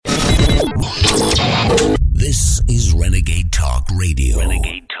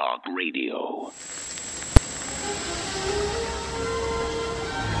Talk Radio.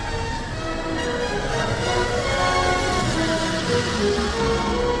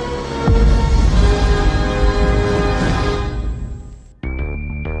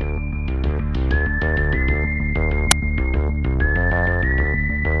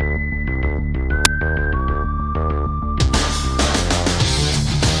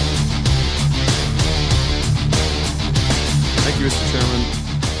 Mr.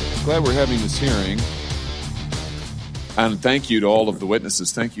 Chairman, glad we're having this hearing. And thank you to all of the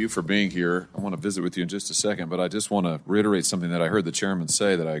witnesses. Thank you for being here. I want to visit with you in just a second, but I just want to reiterate something that I heard the chairman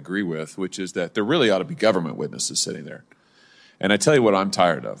say that I agree with, which is that there really ought to be government witnesses sitting there. And I tell you what I'm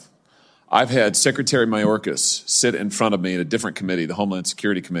tired of. I've had Secretary Mayorkas sit in front of me in a different committee, the Homeland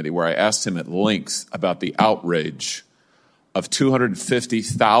Security Committee, where I asked him at length about the outrage of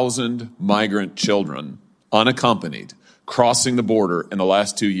 250,000 migrant children, unaccompanied, crossing the border in the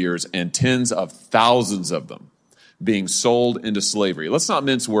last 2 years, and tens of thousands of them being sold into slavery. Let's not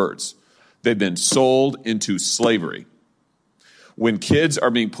mince words. They've been sold into slavery. When kids are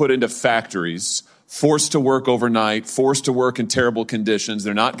being put into factories, forced to work overnight, forced to work in terrible conditions,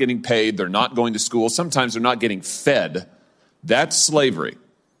 they're not getting paid, they're not going to school, sometimes they're not getting fed, that's slavery.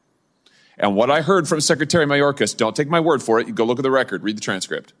 And what I heard from Secretary Mayorkas, don't take my word for it, you go look at the record, read the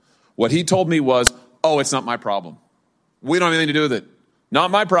transcript. What he told me was, oh, it's not my problem. We don't have anything to do with it.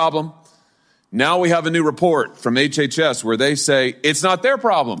 Not my problem. Now we have a new report from HHS where they say it's not their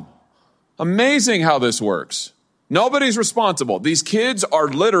problem. Amazing how this works. Nobody's responsible. These kids are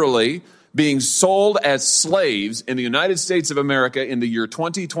literally being sold as slaves in the United States of America in the year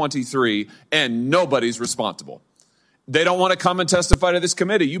 2023, and nobody's responsible. They don't want to come and testify to this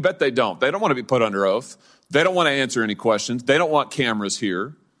committee. You bet they don't. They don't want to be put under oath. They don't want to answer any questions. They don't want cameras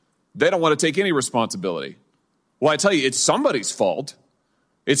here. They don't want to take any responsibility. Well, I tell you, it's somebody's fault.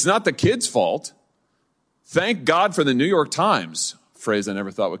 It's not the kid's fault. Thank God for the New York Times, phrase I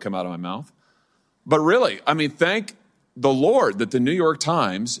never thought would come out of my mouth. But really, I mean, thank the Lord that the New York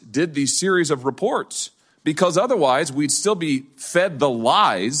Times did these series of reports, because otherwise we'd still be fed the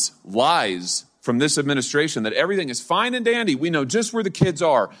lies from this administration that everything is fine and dandy. We know just where the kids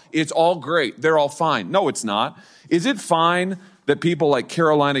are. It's all great. They're all fine. No, it's not. Is it fine that people like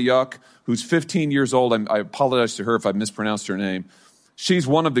Carolina Yuck, who's 15 years old, I apologize to her if I mispronounced her name, she's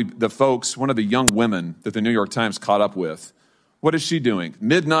one of the folks, one of the young women that the New York Times caught up with. What is she doing?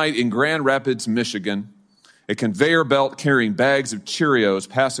 Midnight in Grand Rapids, Michigan, a conveyor belt carrying bags of Cheerios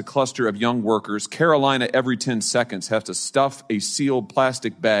past a cluster of young workers. Carolina, every 10 seconds, has to stuff a sealed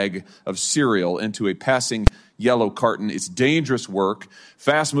plastic bag of cereal into a passing yellow carton. It's dangerous work,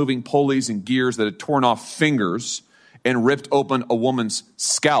 fast-moving pulleys and gears that had torn off fingers and ripped open a woman's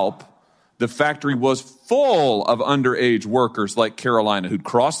scalp. The factory was full of underage workers like Carolina who'd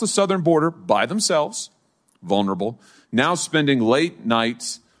crossed the southern border by themselves, vulnerable, now spending late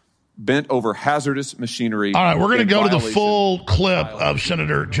nights bent over hazardous machinery. All right, we're going to go to the full clip of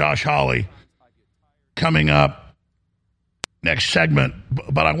Senator Josh Hawley coming up next segment,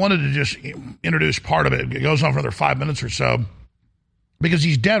 but I wanted to just introduce part of it. It goes on for another 5 minutes or so because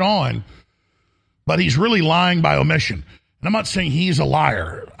he's dead on, but he's really lying by omission. And I'm not saying he's a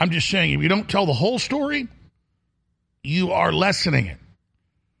liar. I'm just saying if you don't tell the whole story, you are lessening it.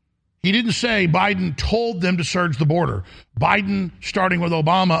 He didn't say Biden told them to surge the border. Biden, starting with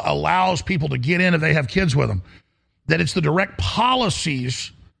Obama, allows people to get in if they have kids with them. That it's the direct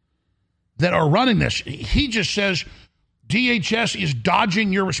policies that are running this. He just says DHS is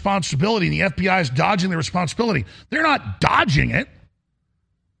dodging your responsibility and the FBI is dodging their responsibility. They're not dodging it.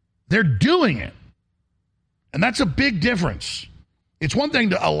 They're doing it. And that's a big difference. It's one thing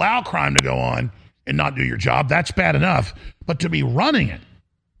to allow crime to go on and not do your job. That's bad enough. But to be running it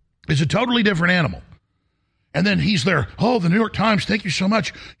is a totally different animal. And then he's there. Oh, the New York Times, thank you so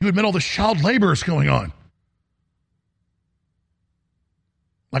much. You admit all this child labor is going on.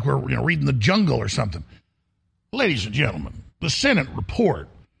 Like we're reading The Jungle or something. Ladies and gentlemen, the Senate report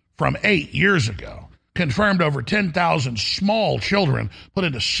from 8 years ago confirmed over 10,000 small children put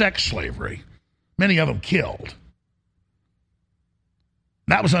into sex slavery. Many of them killed.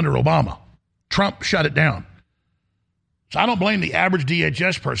 That was under Obama. Trump shut it down. So I don't blame the average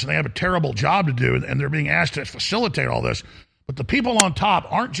DHS person. They have a terrible job to do, and they're being asked to facilitate all this. But the people on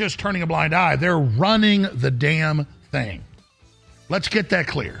top aren't just turning a blind eye. They're running the damn thing. Let's get that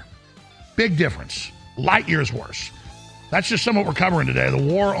clear. Big difference. Light years worse. That's just some of what we're covering today. The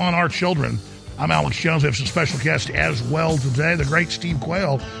war on our children. I'm Alex Jones. We have some special guests as well today. The great Steve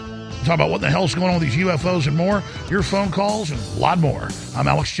Quayle. Talk about what the hell's going on with these UFOs and more. Your phone calls and a lot more. I'm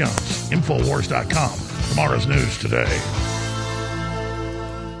Alex Jones. Infowars.com. Tomorrow's news today.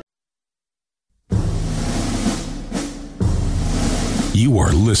 You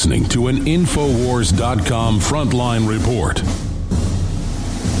are listening to an Infowars.com frontline report.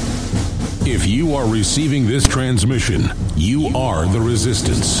 If you are receiving this transmission, you are the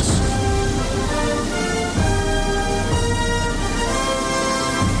resistance.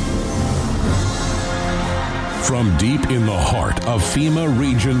 From deep in the heart of FEMA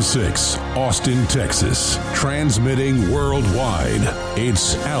Region 6, Austin, Texas, transmitting worldwide,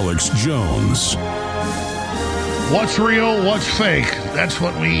 it's Alex Jones. What's real, what's fake? That's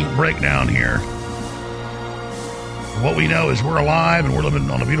what we break down here. What we know is we're alive and we're living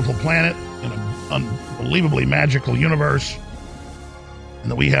on a beautiful planet in an unbelievably magical universe,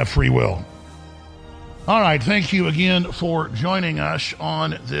 and that we have free will. All right, thank you again for joining us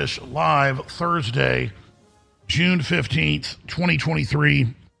on this live Thursday, June 15th,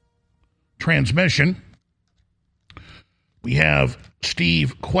 2023 transmission. We have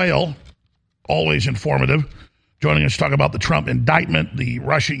Steve Quayle, always informative, joining us to talk about the Trump indictment, the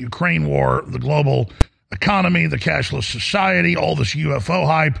Russia-Ukraine war, the global economy, the cashless society, all this UFO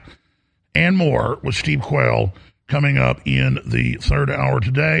hype, and more with Steve Quayle coming up in the third hour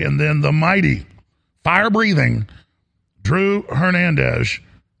today. And then the mighty, fire-breathing Drew Hernandez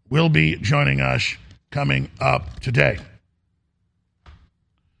will be joining us coming up today.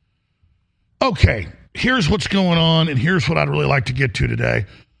 Okay, here's what's going on, and here's what I'd really like to get to today.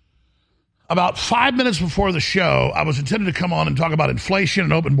 About 5 minutes before the show, I was intended to come on and talk about inflation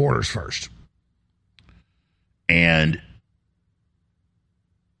and open borders first. And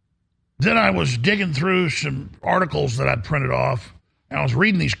then I was digging through some articles that I'd printed off, and I was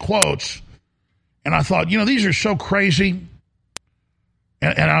reading these quotes, and I thought, these are so crazy.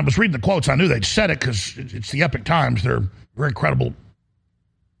 And I was reading the quotes. I knew they'd said it because it's the Epic Times. They're a very credible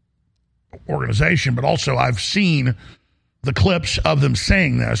organization, but also I've seen the clips of them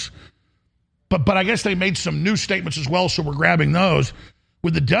saying this. But I guess they made some new statements as well, so we're grabbing those.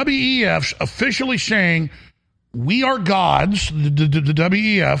 With the WEFs officially saying, we are gods, the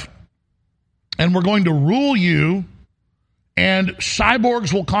WEF, and we're going to rule you, and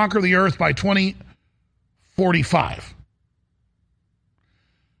cyborgs will conquer the earth by 2045.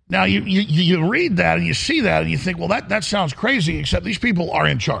 Now, you read that and you see that and you think, well, that sounds crazy, except these people are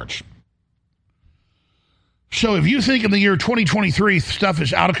in charge. So if you think in the year 2023 stuff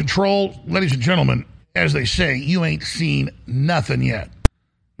is out of control, ladies and gentlemen, as they say, you ain't seen nothing yet.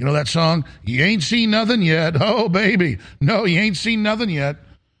 You know that song? You ain't seen nothing yet. Oh, baby. No, you ain't seen nothing yet.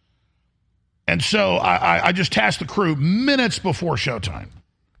 And so I just tasked the crew minutes before showtime.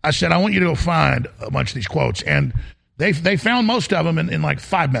 I said, I want you to go find a bunch of these quotes. And they found most of them in like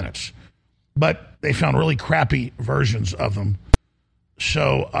 5 minutes. But they found really crappy versions of them.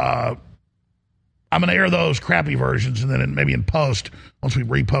 So I'm going to air those crappy versions, and then maybe in post, once we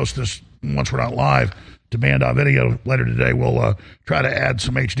repost this, once we're not live, to band.video later today, we'll try to add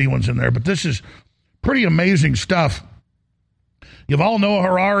some HD ones in there. But this is pretty amazing stuff. Yuval Noah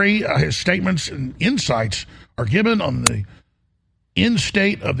Harari, his statements and insights are given on the end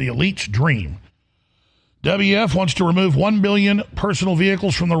state of the elite's dream. WEF wants to remove 1 billion personal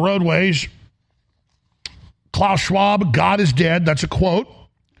vehicles from the roadways. Klaus Schwab, God is dead. That's a quote.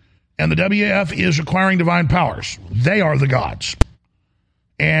 And the WEF is acquiring divine powers. They are the gods.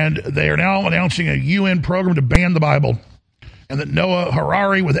 And they are now announcing a UN program to ban the Bible, and that Noah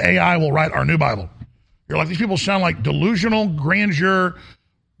Harari with AI will write our new Bible. You're like, these people sound like delusional grandeur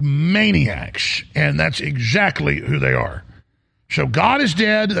maniacs, and that's exactly who they are. So God is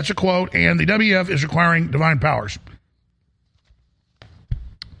dead, that's a quote, and the WEF is acquiring divine powers.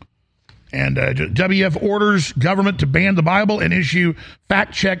 And WEF orders government to ban the Bible and issue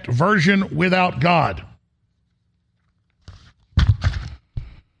fact-checked version without God.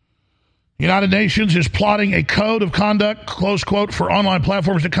 United Nations is plotting a code of conduct, close quote, for online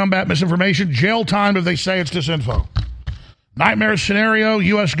platforms to combat misinformation. Jail time if they say it's disinfo. Nightmare scenario,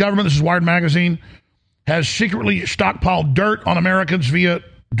 U.S. government, this is Wired Magazine, has secretly stockpiled dirt on Americans via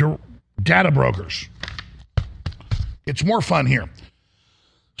data brokers. It's more fun here.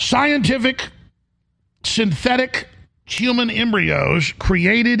 Scientific synthetic human embryos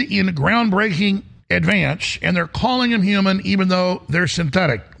created in groundbreaking advance, and they're calling them human even though they're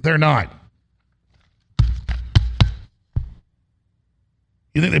synthetic. They're not.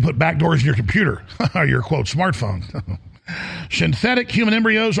 You think they put backdoors in your computer or your, quote, smartphone. Synthetic human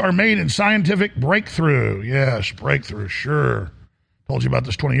embryos are made in scientific breakthrough. Yes, breakthrough, sure. Told you about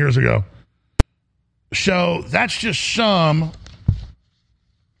this 20 years ago. So that's just some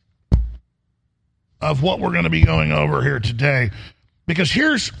of what we're going to be going over here today. Because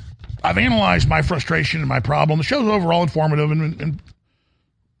I've analyzed my frustration and my problem. The show's overall informative and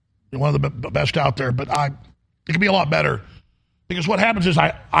one of the best out there, but it could be a lot better. Because what happens is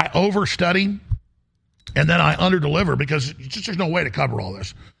I overstudy and then I underdeliver because there's no way to cover all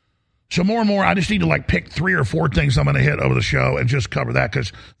this. So more and more, I just need to like pick 3 or 4 things I'm going to hit over the show and just cover that,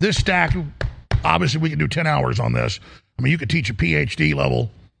 because this stack, obviously we can do 10 hours on this. I mean, you could teach a PhD level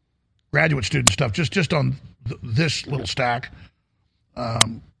graduate student stuff just on this little stack. I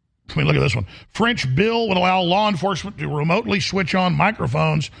mean, look at this one. French bill would allow law enforcement to remotely switch on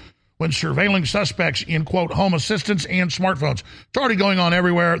microphones when surveilling suspects in, quote, home assistants and smartphones. It's already going on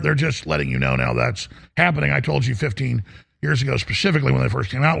everywhere. They're just letting you know now that's happening. I told you 15 years ago, specifically when they first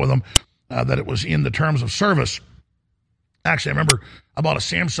came out with them, that it was in the terms of service. Actually, I remember I bought a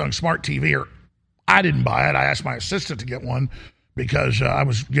Samsung Smart TV, or I didn't buy it. I asked my assistant to get one because I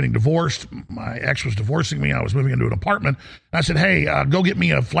was getting divorced. My ex was divorcing me. I was moving into an apartment. And I said, hey, go get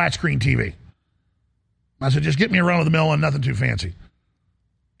me a flat screen TV. I said, just get me a run-of-the-mill one, nothing too fancy.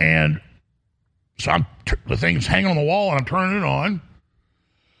 And so the thing's hanging on the wall, and I'm turning it on.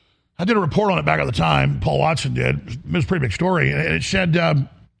 I did a report on it back at the time. Paul Watson did. It was a pretty big story. And it said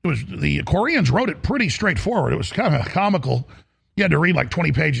the Koreans wrote it pretty straightforward. It was kind of comical. You had to read like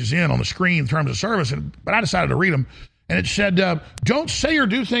 20 pages in on the screen in terms of service, but I decided to read them. And it said, don't say or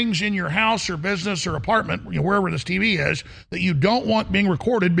do things in your house or business or apartment, wherever this TV is, that you don't want being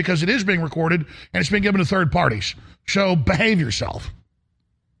recorded, because it is being recorded and it's been given to third parties. So behave yourself.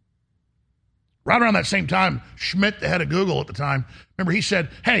 Right around that same time, Schmidt, the head of Google at the time, remember he said,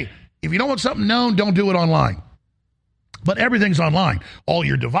 hey, if you don't want something known, don't do it online. But everything's online. All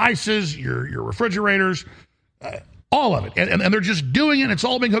your devices, your refrigerators, all of it. And they're just doing it. And it's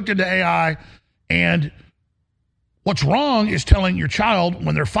all being hooked into AI. And what's wrong is telling your child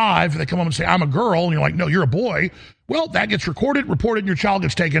when they're 5, they come home and say, I'm a girl. And you're like, no, you're a boy. Well, that gets recorded, reported, and your child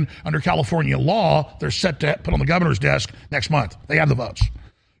gets taken under California law. They're set to put on the governor's desk next month. They have the votes.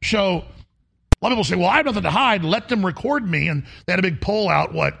 So a lot of people say, well, I have nothing to hide. Let them record me. And they had a big poll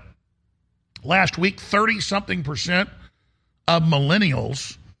out, last week, 30-something% of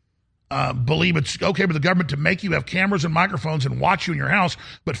millennials believe it's okay for the government to make you have cameras and microphones and watch you in your house,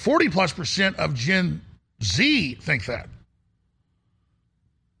 but 40+% of Gen Z think that.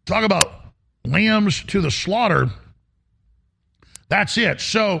 Talk about lambs to the slaughter. That's it.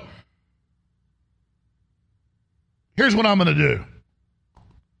 So here's what I'm going to do.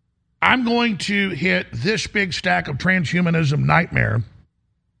 I'm going to hit this big stack of transhumanism nightmare.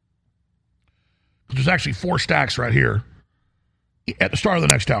 There's actually 4 stacks right here at the start of the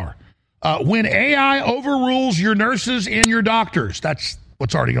next hour. When AI overrules your nurses and your doctors, that's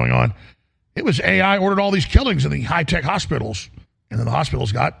what's already going on. It was AI ordered all these killings in the high-tech hospitals, and then the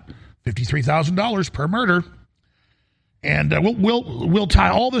hospitals got $53,000 per murder. And we'll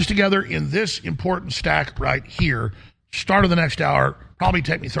tie all this together in this important stack right here. Start of the next hour. Probably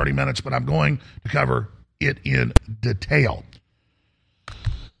take me 30 minutes, but I'm going to cover it in detail.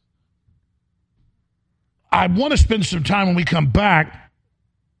 I want to spend some time when we come back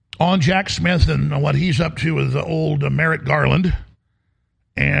on Jack Smith and what he's up to with the old Merrick Garland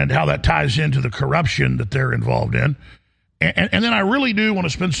and how that ties into the corruption that they're involved in. And then I really do want to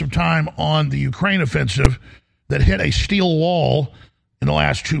spend some time on the Ukraine offensive that hit a steel wall in the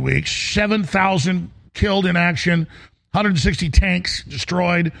last 2 weeks. 7,000 killed in action, 160 tanks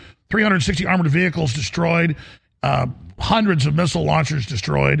destroyed, 360 armored vehicles destroyed, hundreds of missile launchers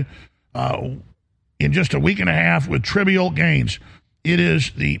destroyed in just a week and a half with trivial gains. It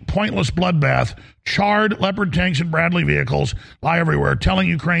is the pointless bloodbath. Charred Leopard tanks and Bradley vehicles lie everywhere. Telling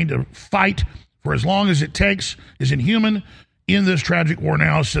Ukraine to fight for as long as it takes is inhuman in this tragic war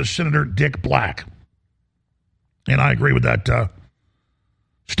now, says Senator Dick Black. And I agree with that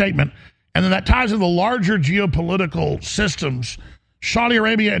statement. And then that ties into the larger geopolitical systems. Saudi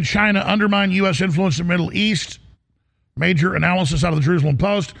Arabia and China undermine U.S. influence in the Middle East. Major analysis out of the Jerusalem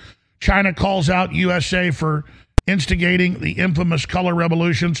Post. China calls out USA for instigating the infamous color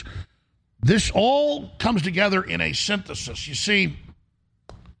revolutions. This all comes together in a synthesis. You see,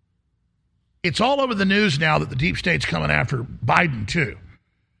 it's all over the news now that the deep state's coming after Biden, too.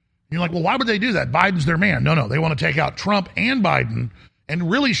 You're like, well, why would they do that? Biden's their man. No, they want to take out Trump and Biden and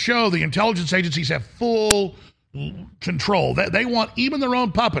really show the intelligence agencies have full control. They want even their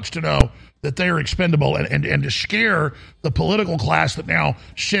own puppets to know that they are expendable and to scare the political class that now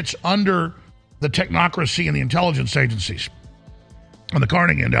sits under the technocracy and the intelligence agencies and the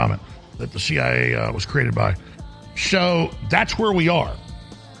Carnegie Endowment that the CIA was created by. So that's where we are.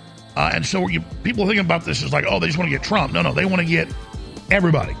 And so people thinking about this is like, oh, they just want to get Trump. No, they want to get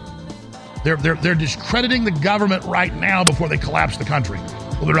everybody. They're discrediting the government right now before they collapse the country.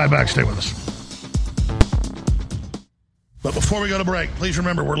 We'll be right back. Stay with us. But before we go to break, please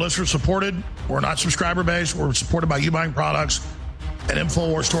remember we're listener supported. We're not subscriber based. We're supported by you buying products at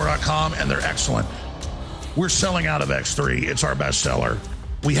InfoWarsStore.com, and they're excellent. We're selling out of X3. It's our best seller.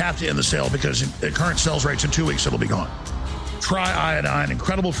 We have to end the sale because at current sales rates, in 2 weeks, it'll be gone. Try iodine,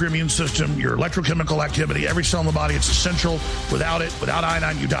 incredible for your immune system, your electrochemical activity, every cell in the body. It's essential. Without it, without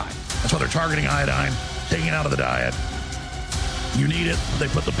iodine, you die. That's why they're targeting iodine, taking it out of the diet. You need it. They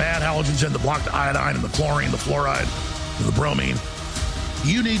put the bad halogens in to block the iodine and the chlorine, the fluoride, and the bromine.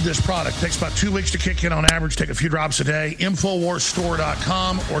 You need this product. It takes about 2 weeks to kick in on average. Take a few drops a day.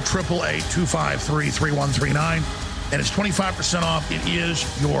 InfoWarsStore.com or 888-253-3139. And it's 25% off. It is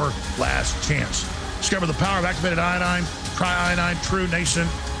your last chance. Discover the power of activated iodine. Try iodine. True nascent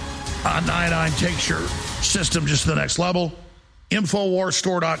iodine takes your system just to the next level.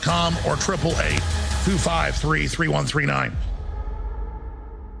 InfoWarsStore.com or 888-253-3139.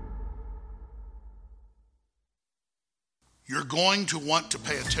 You're going to want to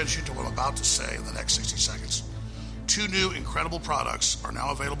pay attention to what I'm about to say in the next 60 seconds. 2 new incredible products are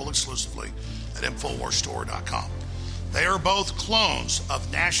now available exclusively at InfoWarsStore.com. They are both clones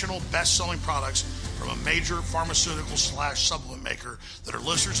of national best-selling products from a major pharmaceutical/supplement maker that are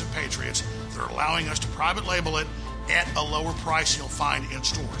listeners and patriots that are allowing us to private label it at a lower price you'll find in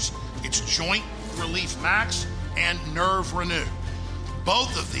stores. It's Joint Relief Max and Nerve Renew.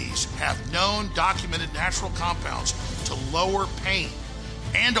 Both of these have known documented natural compounds to lower pain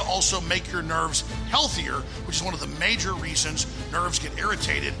and to also make your nerves healthier, which is one of the major reasons nerves get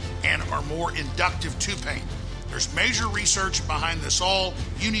irritated and are more inductive to pain. There's major research behind this all.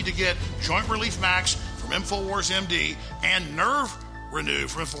 You need to get Joint Relief Max from InfoWars MD and Nerve Renew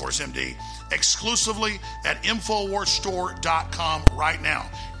from InfoWars MD exclusively at InfoWarsStore.com right now.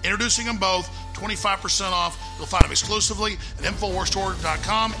 Introducing them both, 25% off. You'll find them exclusively at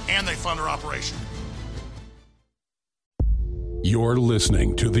InfoWarsStore.com, and they fund our operation. You're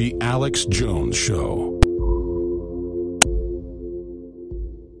listening to The Alex Jones Show.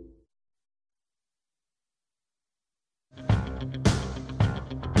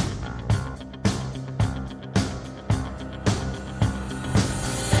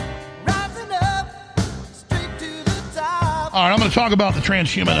 All right, I'm going to talk about the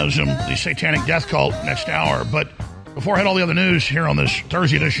transhumanism, the satanic death cult, next hour. But before I hit all the other news here on this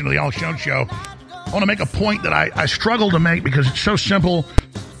Thursday edition of the Alex Jones Show, I want to make a point that I struggle to make because it's so simple,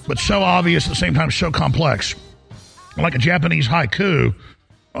 but so obvious at the same time, so complex. Like a Japanese haiku,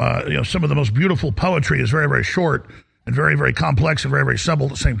 some of the most beautiful poetry is very, very short and very, very complex and very, very simple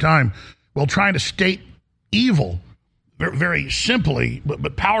at the same time. Well, trying to state evil very, very simply,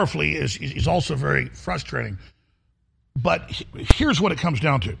 but powerfully is also very frustrating. But here's what it comes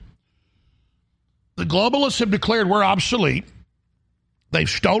down to. The globalists have declared we're obsolete. They've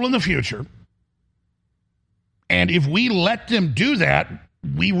stolen the future. And if we let them do that,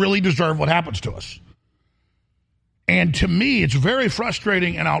 we really deserve what happens to us. And to me, it's very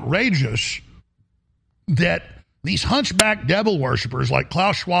frustrating and outrageous that these hunchback devil worshipers like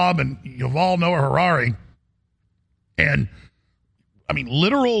Klaus Schwab and Yuval Noah Harari and,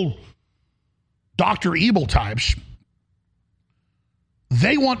 literal Dr. Evil types,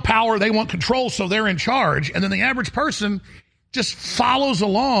 they want power, they want control, so they're in charge. And then the average person just follows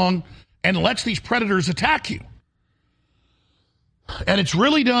along and lets these predators attack you. And it's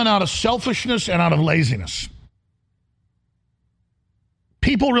really done out of selfishness and out of laziness.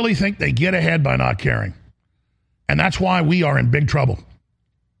 People really think they get ahead by not caring. And that's why we are in big trouble.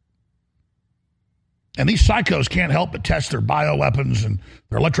 And these psychos can't help but test their bioweapons and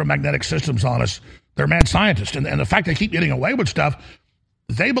their electromagnetic systems on us. They're mad scientists. And the fact they keep getting away with stuff,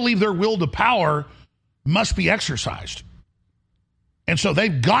 they believe their will to power must be exercised. And so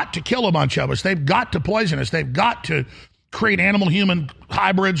they've got to kill a bunch of us. They've got to poison us. They've got to create animal-human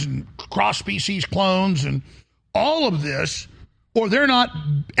hybrids and cross-species clones and all of this, or they're not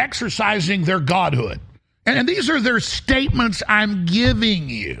exercising their godhood. And these are their statements I'm giving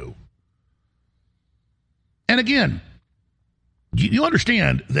you. And again, you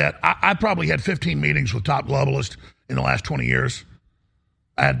understand that I probably had 15 meetings with top globalists in the last 20 years.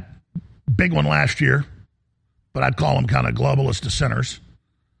 I had a big one last year, but I'd call them kind of globalist dissenters.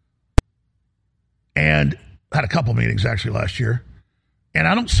 And had a couple meetings actually last year. And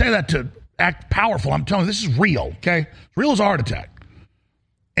I don't say that to act powerful. I'm telling you, this is real, okay? Real as a heart attack.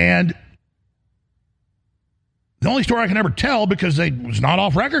 And the only story I can ever tell, because it was not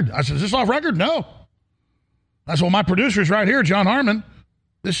off record. I said, is this off record? No. I said, well, my producer's right here, John Harmon.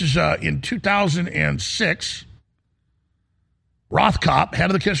 This is in 2006. Rothkopf,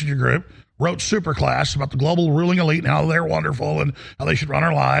 head of the Kissinger Group, wrote Superclass about the global ruling elite and how they're wonderful and how they should run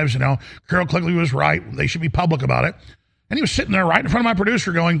our lives and how Carol Quigley was right. They should be public about it. And he was sitting there right in front of my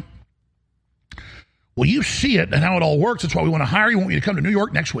producer going, Well, you see it and how it all works. That's why we want to hire you. We want you to come to New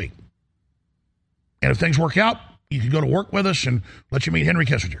York next week. And if things work out, you can go to work with us and let you meet Henry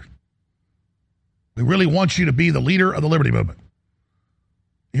Kissinger. We really want you to be the leader of the liberty movement.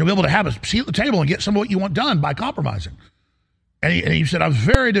 You'll be able to have a seat at the table and get some of what you want done by compromising. And he said, I'm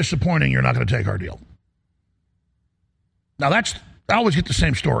very disappointing you're not going to take our deal. Now, I always get the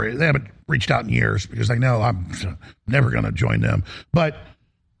same story. They haven't reached out in years because they know I'm never going to join them. But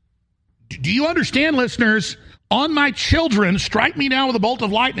do you understand, listeners? On my children, strike me down with a bolt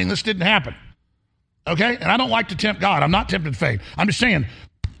of lightning. This didn't happen. Okay? And I don't like to tempt God. I'm not tempting fate. I'm just saying,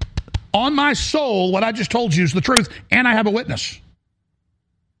 on my soul, what I just told you is the truth, and I have a witness.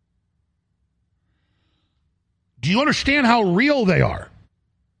 Do you understand how real they are?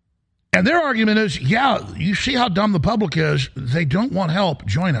 And their argument is, yeah, you see how dumb the public is. They don't want help.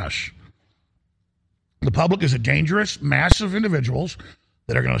 Join us. The public is a dangerous mass of individuals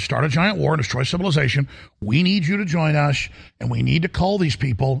that are going to start a giant war and destroy civilization. We need you to join us, and we need to call these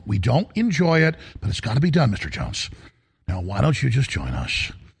people. We don't enjoy it, but it's got to be done, Mr. Jones. Now, why don't you just join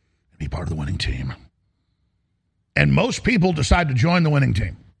us and be part of the winning team? And most people decide to join the winning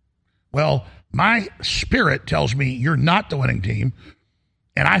team. Well, my spirit tells me you're not the winning team,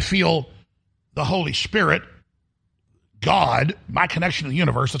 and I feel the Holy Spirit, God, my connection to the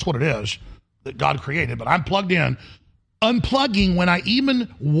universe, that's what it is, that God created, but I'm plugged in, unplugging when I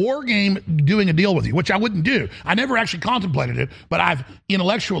even war game doing a deal with you, which I wouldn't do. I never actually contemplated it, but I've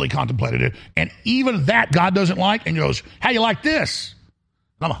intellectually contemplated it, and even that God doesn't like, and goes, how you like this?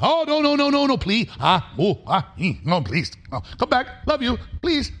 And I'm, oh, no, please, no, please, no. Come back, love you,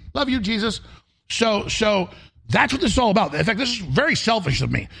 please, love you, Jesus. So that's what this is all about. In fact, this is very selfish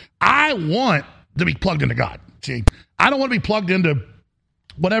of me. I want to be plugged into God. See, I don't want to be plugged into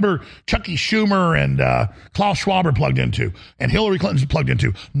whatever Chucky Schumer and Klaus Schwab are plugged into and Hillary Clinton's plugged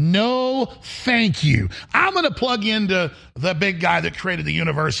into. No, thank you. I'm going to plug into the big guy that created the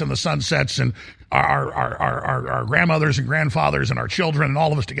universe and the sunsets and our grandmothers and grandfathers and our children and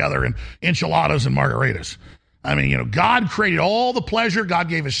all of us together and enchiladas and margaritas. I mean, God created all the pleasure. God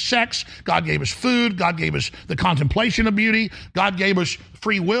gave us sex. God gave us food. God gave us the contemplation of beauty. God gave us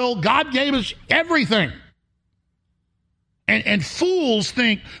free will. God gave us everything. And fools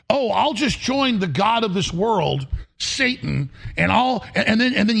think, oh, I'll just join the God of this world, Satan, and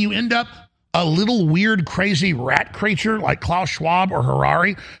then you end up a little weird, crazy rat creature like Klaus Schwab or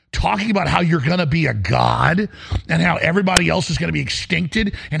Harari talking about how you're going to be a god and how everybody else is going to be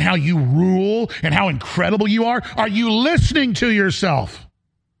extincted and how you rule and how incredible you are. Are you listening to yourself?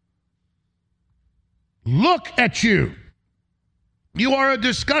 Look at you. You are a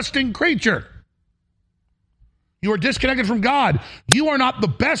disgusting creature. You are disconnected from God. You are not the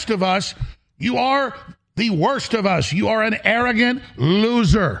best of us. You are the worst of us. You are an arrogant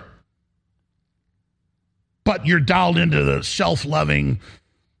loser. But you're dialed into the self-loving,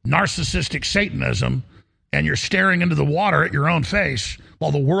 narcissistic Satanism, and you're staring into the water at your own face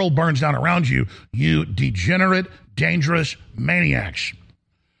while the world burns down around you, you degenerate, dangerous maniacs.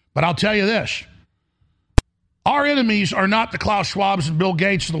 But I'll tell you this. Our enemies are not the Klaus Schwabs and Bill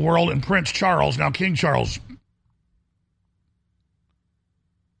Gates of the world and Prince Charles, now King Charles.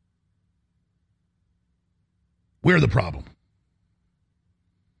 We're the problem.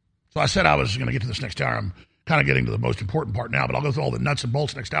 So I said I was going to get to this next hour. I'm kind of getting to the most important part now, but I'll go through all the nuts and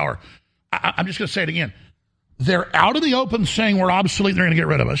bolts next hour. I'm just going to say it again. They're out in the open saying we're obsolete. They're going to get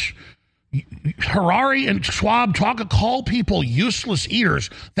rid of us. Harari and Schwab call people useless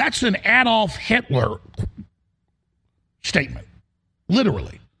eaters. That's an Adolf Hitler statement,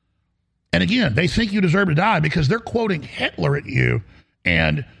 literally. And again, they think you deserve to die because they're quoting Hitler at you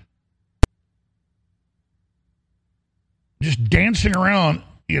and just dancing around,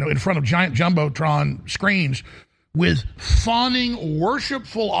 in front of giant Jumbotron screens with fawning,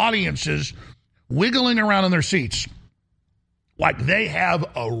 worshipful audiences wiggling around in their seats like they have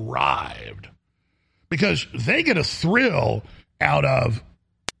arrived. Because they get a thrill out of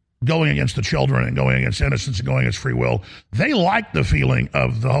going against the children and going against innocence and going against free will. They like the feeling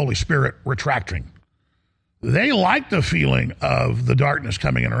of the Holy Spirit retracting. They like the feeling of the darkness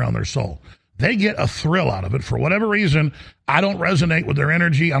coming in around their soul. They get a thrill out of it. For whatever reason, I don't resonate with their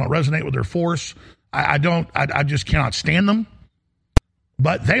energy. I don't resonate with their force. I just cannot stand them.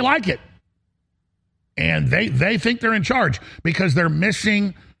 But they like it. And they think they're in charge because they're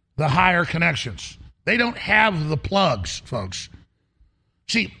missing the higher connections. They don't have the plugs, folks.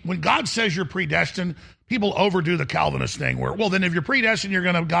 See, when God says you're predestined, people overdo the Calvinist thing where, well, then if you're predestined,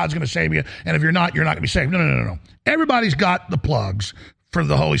 God's going to save you. And if you're not going to be saved. No. Everybody's got the plugs for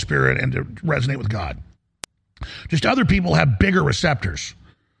the Holy Spirit and to resonate with God. Just other people have bigger receptors.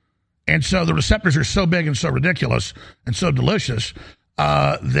 And so the receptors are so big and so ridiculous and so delicious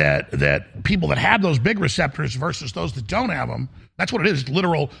that people that have those big receptors versus those that don't have them, that's what it is,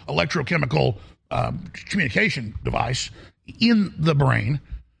 literal electrochemical communication device in the brain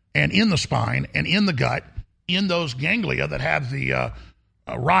and in the spine and in the gut, in those ganglia that have the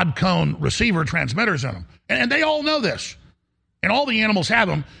rod cone receiver transmitters in them. And they all know this. And all the animals have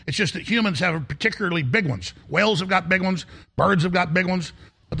them. It's just that humans have particularly big ones. Whales have got big ones. Birds have got big ones.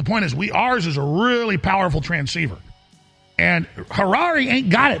 But the point is, ours is a really powerful transceiver. And Harari ain't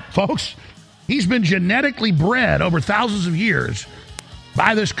got it, folks. He's been genetically bred over thousands of years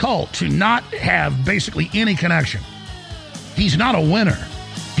by this cult to not have basically any connection. He's not a winner.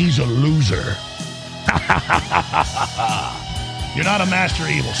 He's a loser. You're not a master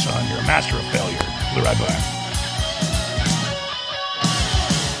of evil, son. You're a master of failure. We'll be right back.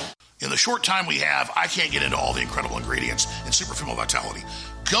 In the short time we have, I can't get into all the incredible ingredients in Super Female Vitality.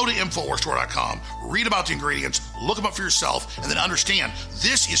 Go to InfoWarsStore.com, read about the ingredients, look them up for yourself, and then understand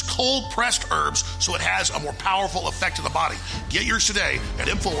this is cold-pressed herbs, so it has a more powerful effect to the body. Get yours today at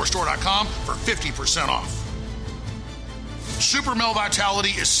InfoWarsStore.com for 50% off. Super Male Vitality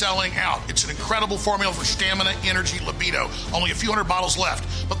is selling out. It's an incredible formula for stamina, energy, libido. Only a few hundred bottles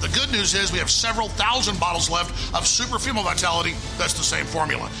left. But the good news is we have several thousand bottles left of Super Female Vitality. That's the same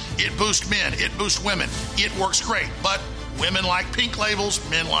formula. It boosts men. It boosts women. It works great. But women like pink labels.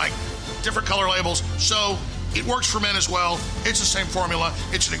 Men like different color labels. So it works for men as well. It's the same formula.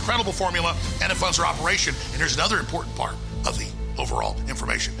 It's an incredible formula, and it funds our operation. And here's another important part of the overall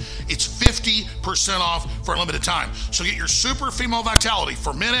information. It's 50% off for a limited time. So get your Super Female Vitality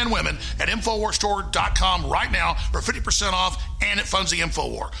for men and women at InfoWarsStore.com right now for 50% off, and it funds the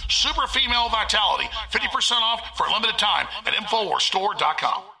InfoWar. Super Female Vitality, 50% off for a limited time at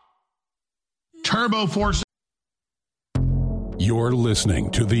InfoWarsStore.com. Turbo Force. You're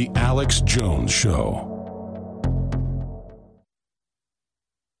listening to The Alex Jones Show.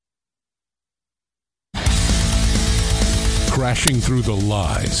 Crashing through the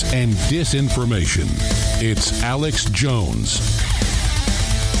lies and disinformation. It's Alex Jones.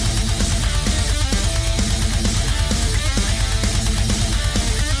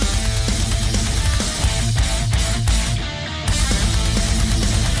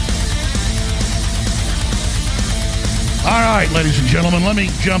 All right, ladies and gentlemen, let me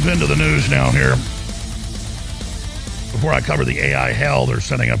jump into the news now here. Before I cover the AI hell they're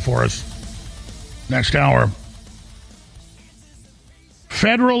setting up for us next hour.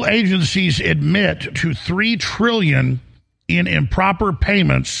 Federal agencies admit to $3 trillion in improper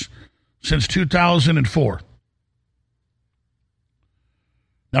payments since 2004.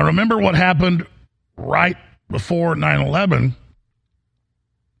 Now, remember what happened right before 9/11?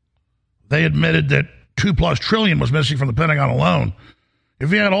 They admitted that $2+ trillion was missing from the Pentagon alone.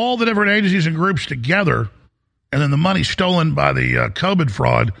 If you had all the different agencies and groups together, and then the money stolen by the COVID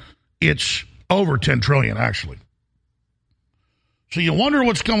fraud, it's over $10 trillion, actually. So you wonder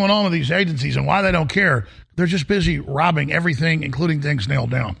what's going on with these agencies and why they don't care. They're just busy robbing everything, including things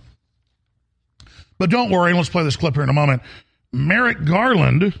nailed down. But don't worry, let's play this clip here in a moment. Merrick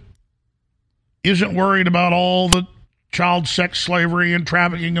Garland isn't worried about all the child sex slavery and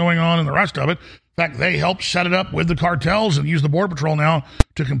trafficking going on and the rest of it. In fact, they helped set it up with the cartels and use the Border Patrol now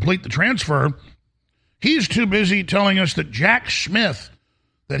to complete the transfer. He's too busy telling us that Jack Smith,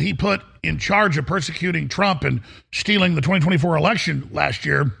 that he put in charge of persecuting Trump and stealing the 2024 election last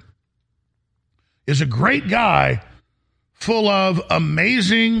year, is a great guy full of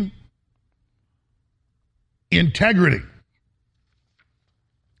amazing integrity.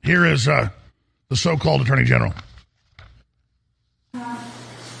 Here is the so-called Attorney General. The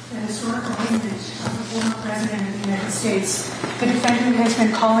historical image of the former president of the United States. The defendant has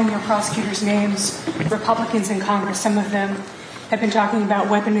been calling your prosecutors names, Republicans in Congress, some of them have been talking about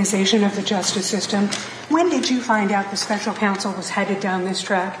weaponization of the justice system. When did you find out the special counsel was headed down this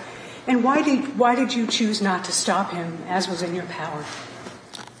track? And why did you choose not to stop him, as was in your power?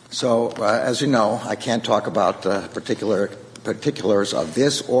 So, as you know, I can't talk about particulars of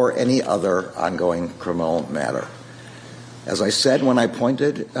this or any other ongoing criminal matter. As I said when I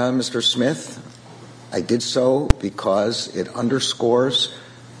appointed Mr. Smith, I did so because it underscores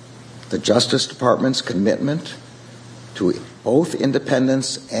the Justice Department's commitment to both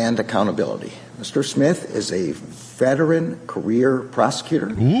independence and accountability. Mr. Smith is a veteran career prosecutor.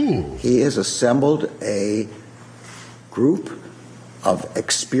 Ooh. He has assembled a group of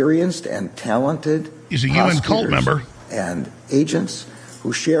experienced and talented He's a UN cult member and agents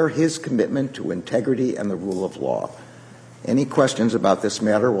who share his commitment to integrity and the rule of law. Any questions about this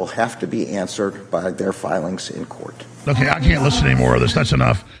matter will have to be answered by their filings in court. Okay, I can't listen anymore of this. That's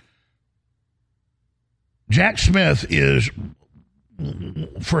enough. Jack Smith is,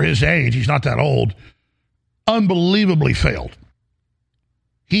 for his age, he's not that old, unbelievably failed.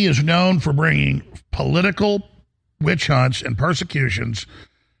 He is known for bringing political witch hunts and persecutions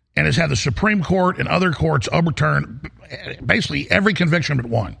and has had the Supreme Court and other courts overturn basically every conviction but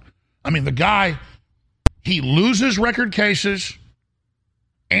one. I mean, the guy, he loses record cases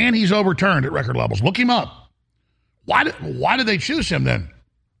and he's overturned at record levels. Look him up. Why did they choose him then?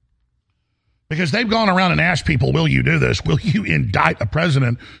 Because they've gone around and asked people, will you do this? Will you indict a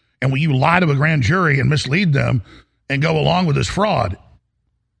president? And will you lie to a grand jury and mislead them and go along with this fraud?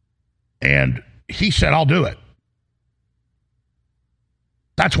 And he said, I'll do it.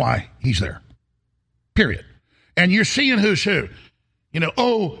 That's why he's there. Period. And you're seeing who's who. You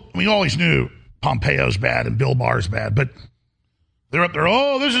know, we always knew Pompeo's bad and Bill Barr's bad, but they're up there,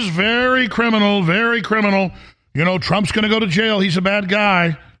 this is very criminal, very criminal. You know, Trump's going to go to jail. He's a bad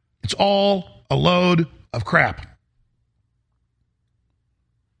guy. It's all a load of crap.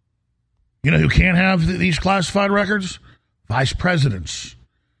 You know who can't have these classified records? Vice presidents.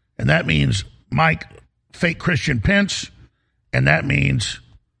 And that means Mike fake Christian Pence, and that means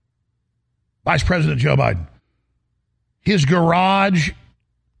Vice President Joe Biden. His garage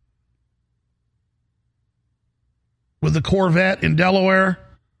with the Corvette in Delaware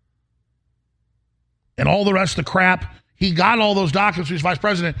and all the rest of the crap, he got all those documents when he was vice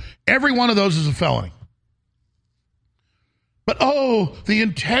president. Every one of those is a felony. But the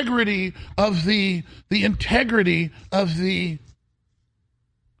integrity of the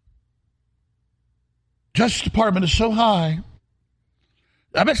Justice Department is so high.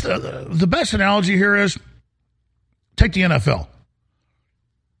 I bet the best analogy here is take the NFL.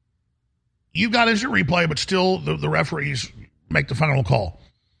 You've got instant replay, but still the referees make the final call.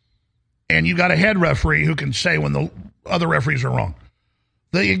 And you've got a head referee who can say when the other referees are wrong.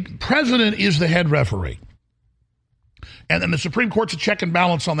 The president is the head referee. And then the Supreme Court's a check and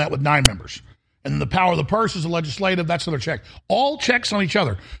balance on that with 9 members. And then the power of the purse is the legislative, that's another check. All checks on each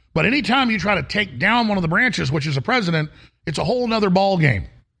other. But anytime you try to take down one of the branches, which is a president, it's a whole nother ball game.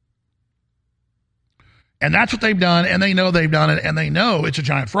 And that's what they've done, and they know they've done it, and they know it's a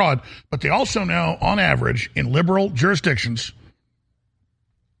giant fraud. But they also know, on average, in liberal jurisdictions,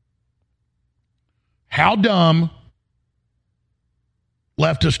 how dumb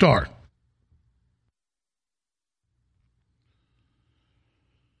leftists are.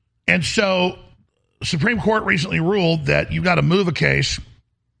 And so the Supreme Court recently ruled that you've got to move a case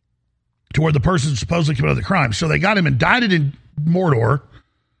to where the person supposedly committed the crime. So they got him indicted in Mordor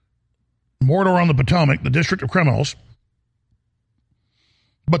on the Potomac, the District of Criminals.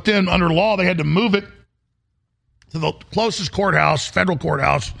 But then under law, they had to move it to the closest courthouse, federal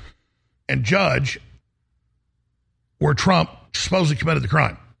courthouse, and judge where Trump supposedly committed the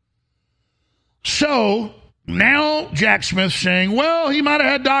crime. So now Jack Smith's saying, well, he might have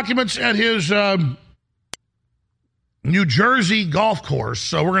had documents at his New Jersey golf course,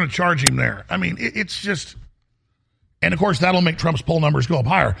 so we're going to charge him there. I mean, it's just... And, of course, that'll make Trump's poll numbers go up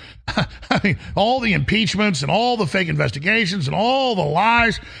higher. I mean, all the impeachments and all the fake investigations and all the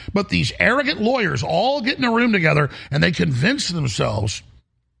lies, but these arrogant lawyers all get in a room together and they convince themselves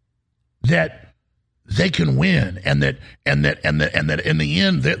that they can win and that in the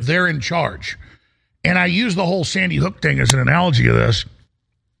end that they're in charge. And I use the whole Sandy Hook thing as an analogy of this,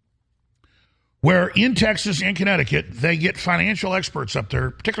 where in Texas and Connecticut, they get financial experts up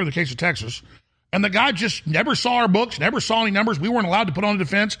there, particularly in the case of Texas, and the guy just never saw our books, never saw any numbers. We weren't allowed to put on a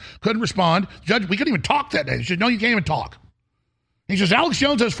defense, couldn't respond. Judge, we couldn't even talk that day. He said, no, you can't even talk. He says, Alex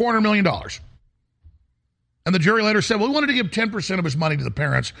Jones has $400 million. And the jury later said, well, we wanted to give 10% of his money to the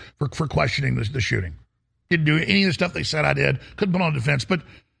parents for questioning the shooting. Didn't do any of the stuff they said I did. Couldn't put on a defense. But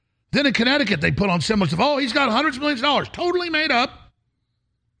then in Connecticut, they put on similar stuff. Oh, he's got hundreds of millions of dollars. Totally made up.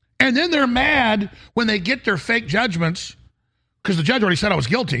 And then they're mad when they get their fake judgments because the judge already said I was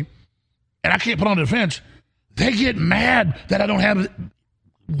guilty and I can't put on a defense. They get mad that I don't have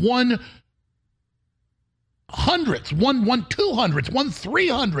 1/100th, 1/200th,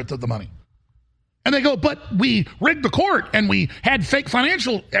 1/300th of the money. And they go, but we rigged the court and we had fake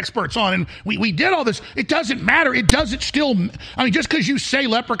financial experts on and we did all this. It doesn't matter. It doesn't still, I mean, just because you say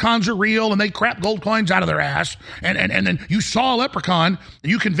leprechauns are real and they crap gold coins out of their ass and then you saw a leprechaun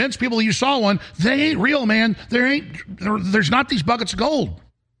and you convince people you saw one, they ain't real, man. There's not these buckets of gold.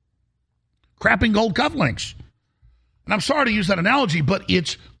 Crapping gold cufflinks. And I'm sorry to use that analogy, but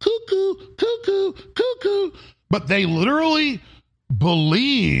it's cuckoo, cuckoo, cuckoo. But they literally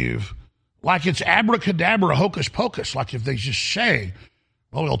believe like it's abracadabra, hocus pocus. Like if they just say,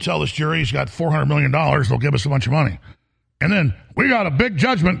 well, we'll tell this jury he's got $400 million, they'll give us a bunch of money. And then we got a big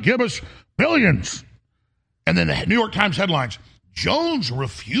judgment, give us billions. And then the New York Times headlines, Jones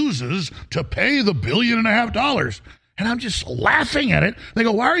refuses to pay the $1.5 billion. And I'm just laughing at it. They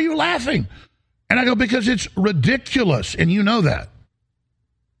go, why are you laughing? And I go, because it's ridiculous, and you know that.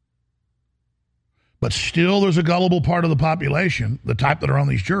 But still, there's a gullible part of the population, the type that are on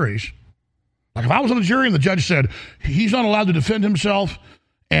these juries. Like if I was on the jury and the judge said, he's not allowed to defend himself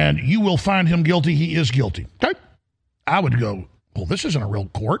and you will find him guilty, he is guilty. Okay? I would go, well, this isn't a real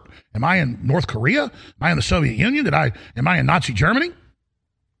court. Am I in North Korea? Am I in the Soviet Union? Am I in Nazi Germany?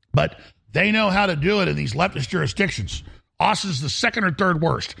 But they know how to do it in these leftist jurisdictions. Austin's the second or third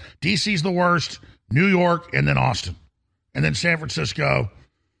worst. DC's the worst, New York, and then Austin. And then San Francisco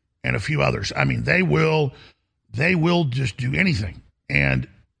and a few others. I mean, they will just do anything. And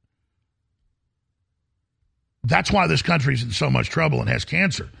that's why this country's in so much trouble and has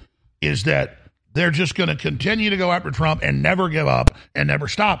cancer, is that they're just going to continue to go after Trump and never give up and never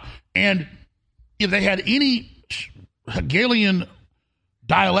stop. And if they had any Hegelian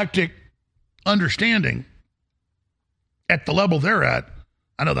dialectic understanding at the level they're at,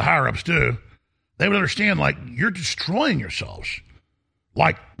 I know the higher-ups do, they would understand, like, you're destroying yourselves.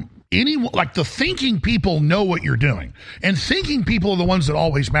 Like the thinking people know what you're doing. And thinking people are the ones that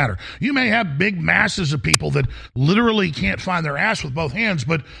always matter. You may have big masses of people that literally can't find their ass with both hands,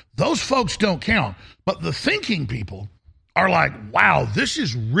 but those folks don't count. But the thinking people are like, wow, this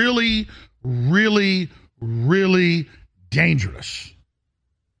is really, really, really dangerous.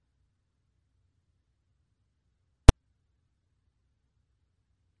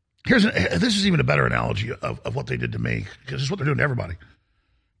 This is even a better analogy of what they did to me, because it's what they're doing to everybody.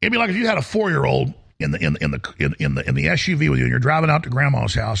 It'd be like if you had a 4-year-old in the SUV with you, and you're driving out to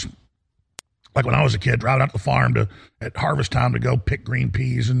grandma's house, like when I was a kid, driving out to the farm at harvest time to go pick green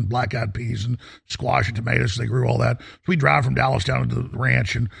peas and black-eyed peas and squash and tomatoes. They grew all that. So we drive from Dallas down to the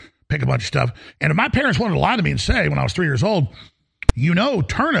ranch and pick a bunch of stuff. And if my parents wanted to lie to me and say, when I was 3 years old, you know,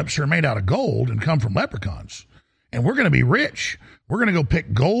 turnips are made out of gold and come from leprechauns, and we're going to be rich. We're going to go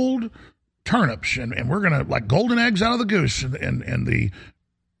pick gold turnips, and we're going to, like, golden eggs out of the goose and the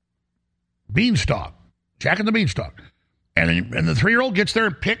beanstalk, Jack and the Beanstalk. And the 3-year-old gets there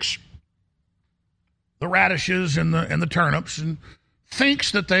and picks the radishes and the turnips and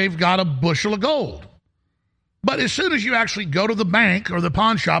thinks that they've got a bushel of gold. But as soon as you actually go to the bank or the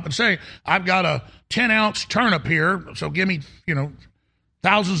pawn shop and say, I've got a 10-ounce turnip here, so give me,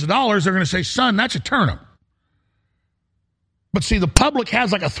 thousands of dollars, they're going to say, son, that's a turnip. But see, the public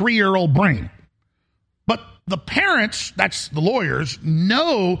has like a 3-year-old brain. But the parents, that's the lawyers,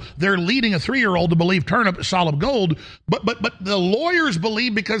 know they're leading a 3-year-old to believe turnip is solid gold. But the lawyers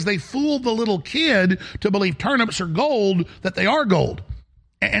believe, because they fooled the little kid to believe turnips are gold, that they are gold.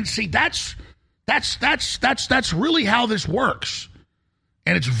 And see, that's really how this works.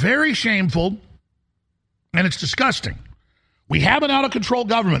 And it's very shameful, and it's disgusting. We have an out-of-control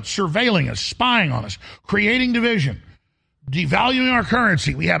government surveilling us, spying on us, creating division, devaluing our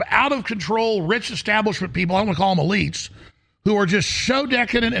currency. We have out-of-control, rich establishment people, I don't want to call them elites, who are just so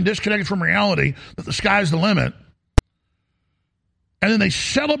decadent and disconnected from reality that the sky's the limit. And then they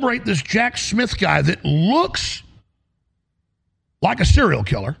celebrate this Jack Smith guy that looks like a serial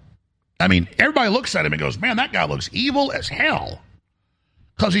killer. I mean, everybody looks at him and goes, man, that guy looks evil as hell,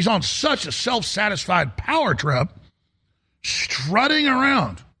 because he's on such a self-satisfied power trip, strutting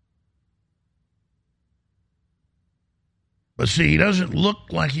around. But see, he doesn't look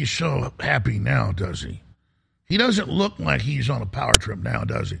like he's so happy now, does he? He doesn't look like he's on a power trip now,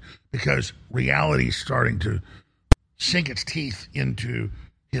 does he? Because reality's starting to sink its teeth into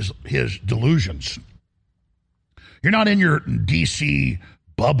his delusions. You're not in your D.C.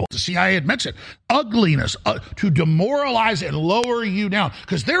 bubble. The CIA admits it. Ugliness, to demoralize and lower you down,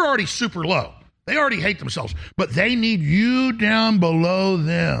 because they're already super low. They already hate themselves. But they need you down below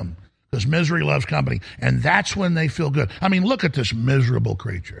them, because misery loves company. And that's when they feel good. I mean, look at this miserable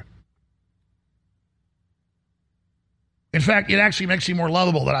creature. In fact, it actually makes him more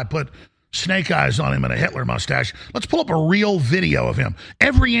lovable that I put snake eyes on him and a Hitler mustache. Let's pull up a real video of him.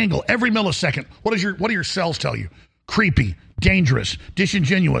 Every angle, every millisecond. What do your cells tell you? Creepy, dangerous,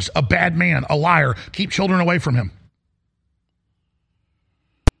 disingenuous, a bad man, a liar. Keep children away from him.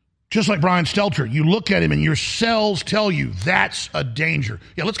 Just like Brian Stelter, you look at him and your cells tell you that's a danger.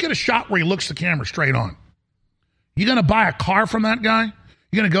 Yeah, let's get a shot where he looks the camera straight on. You going to buy a car from that guy?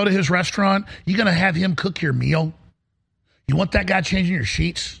 You going to go to his restaurant? You going to have him cook your meal? You want that guy changing your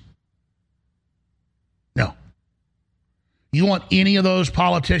sheets? No. You want any of those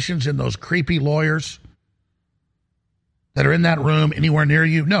politicians and those creepy lawyers that are in that room anywhere near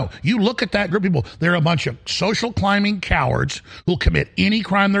you? No. You look at that group of people, they're a bunch of social climbing cowards who'll commit any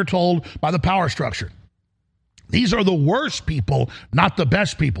crime they're told by the power structure. These are the worst people, not the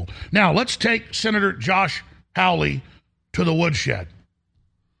best people. Now, let's take Senator Josh Hawley to the woodshed.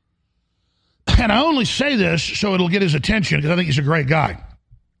 And I only say this so it'll get his attention because I think he's a great guy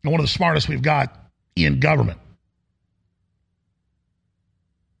and one of the smartest we've got in government.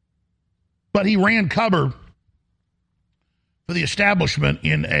 But he ran cover for the establishment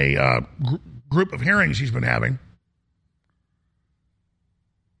in a group of hearings he's been having.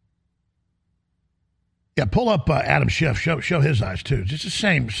 Yeah, pull up Adam Schiff. Show his eyes too. It's the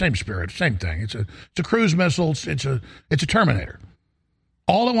same spirit, same thing. It's a cruise missile. It's a Terminator.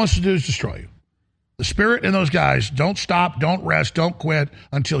 All it wants to do is destroy you. The spirit in those guys don't stop, don't rest, don't quit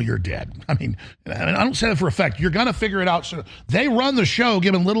until you're dead. I mean, I don't say that for effect. You're going to figure it out soon. They run the show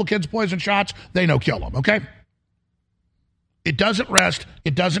giving little kids poison shots. They know kill them, okay? It doesn't rest.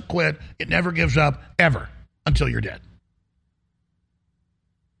 It doesn't quit. It never gives up, ever, until you're dead.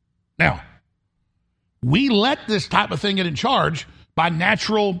 Now, we let this type of thing get in charge by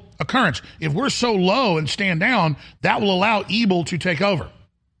natural occurrence. If we're so low and stand down, that will allow evil to take over.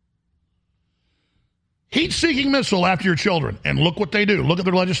 Heat-seeking missile after your children, and look what they do. Look at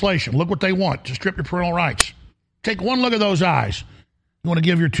their legislation. Look what they want to strip your parental rights. Take one look at those eyes. You want to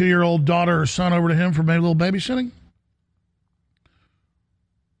give your 2-year-old daughter or son over to him for maybe a little babysitting?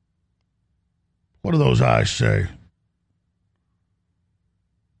 What do those eyes say?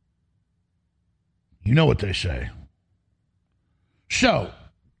 You know what they say. So,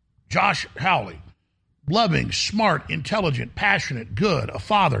 Josh Hawley, loving, smart, intelligent, passionate, good, a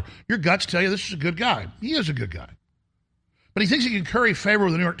father. Your guts tell you this is a good guy. He is a good guy. But he thinks he can curry favor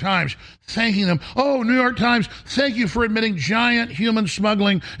with the New York Times, thanking them. Oh, New York Times, thank you for admitting giant human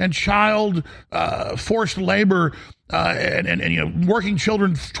smuggling and child forced labor and you know, working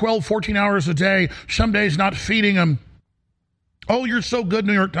children 12, 14 hours a day, some days not feeding them. Oh, you're so good,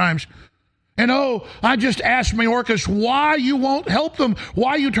 New York Times. And oh, I just asked Mayorkas why you won't help them,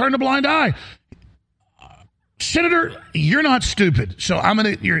 why you turn a blind eye. Senator, you're not stupid. So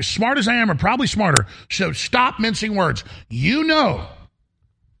you're as smart as I am, or probably smarter. So stop mincing words. You know,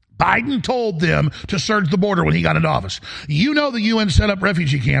 Biden told them to surge the border when he got into office. You know the UN set up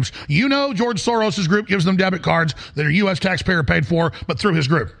refugee camps. You know George Soros' group gives them debit cards that are U.S. taxpayer paid for, but through his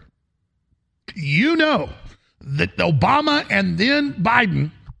group. You know that Obama and then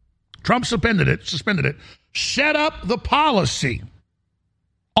Biden, Trump suspended it, set up the policy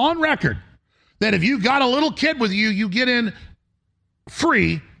on record that if you've got a little kid with you, you get in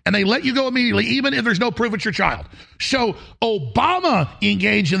free and they let you go immediately, even if there's no proof it's your child. So Obama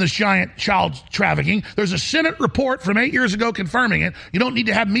engaged in this giant child trafficking. There's a Senate report from 8 years ago confirming it. You don't need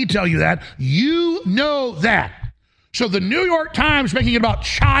to have me tell you that. You know that. So the New York Times making it about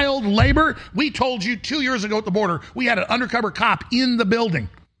child labor, we told you 2 years ago at the border, we had an undercover cop in the building.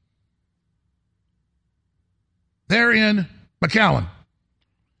 They're in McAllen.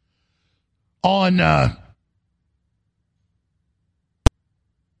 On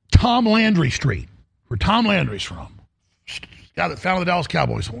Tom Landry Street, where Tom Landry's from. The guy that founded the Dallas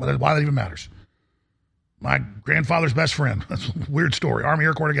Cowboys. Why that even matters. My grandfather's best friend. That's a weird story. Army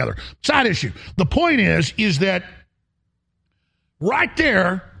Air Corps together. Side issue. The point is that right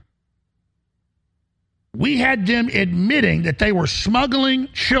there, we had them admitting that they were smuggling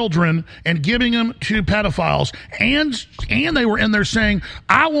children and giving them to pedophiles, and they were in there saying,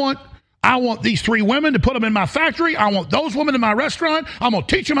 I want these 3 women to put them in my factory. I want those women in my restaurant. I'm going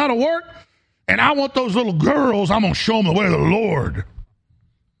to teach them how to work. And I want those little girls, I'm going to show them the way of the Lord.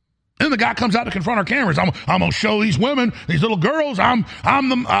 Then the guy comes out to confront our cameras. I'm going to show these women, these little girls, I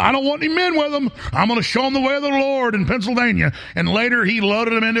don't want any men with them. I'm going to show them the way of the Lord in Pennsylvania. And later he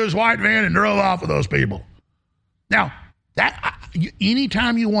loaded them into his white van and drove off with those people. Now,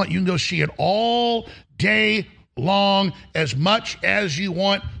 anytime you want, you can go see it all day long, as much as you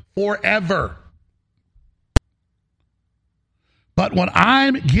want, forever. But what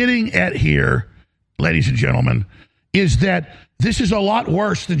I'm getting at here, ladies and gentlemen, is that this is a lot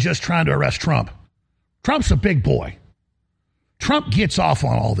worse than just trying to arrest Trump. Trump's a big boy. Trump gets off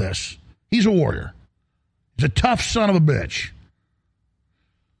on all this. He's a warrior. He's a tough son of a bitch.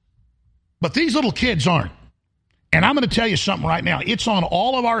 But these little kids aren't. And I'm going to tell you something right now. It's on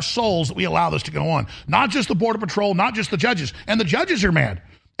all of our souls that we allow this to go on. Not just the Border Patrol, not just the judges. And the judges are mad.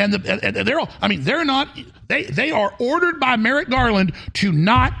 And they are ordered by Merrick Garland to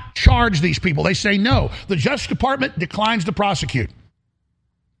not charge these people. They say no. The Justice Department declines to prosecute.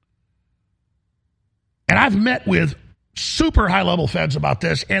 And I've met with super high-level feds about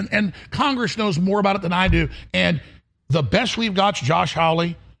this, and Congress knows more about it than I do. And the best we've got is Josh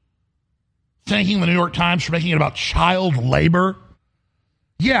Hawley thanking the New York Times for making it about child labor.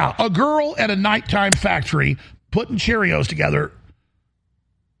 Yeah, a girl at a nighttime factory putting Cheerios together.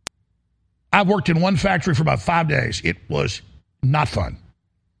 I've worked in one factory for about 5 days. It was not fun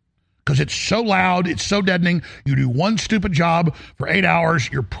because it's so loud. It's so deadening. You do one stupid job for 8 hours.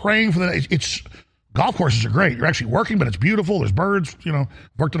 You're praying for the golf courses are great. You're actually working, but it's beautiful. There's birds,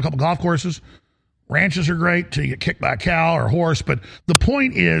 worked at a couple golf courses. Ranches are great till you get kicked by a cow or a horse. But the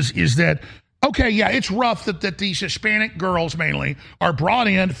point is that, okay, yeah, it's rough that these Hispanic girls mainly are brought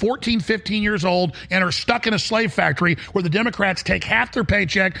in 14, 15 years old and are stuck in a slave factory where the Democrats take half their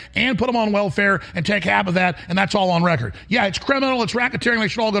paycheck and put them on welfare and take half of that, and that's all on record. Yeah, it's criminal, it's racketeering, they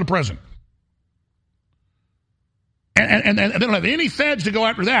should all go to prison. And they don't have any feds to go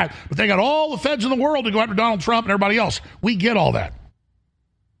after that, but they got all the feds in the world to go after Donald Trump and everybody else. We get all that.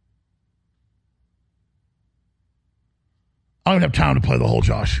 I don't have time to play the whole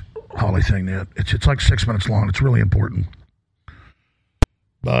Josh Hawley thing yet. It's like 6 minutes long. It's really important.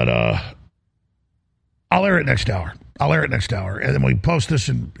 But I'll air it next hour. And then we post this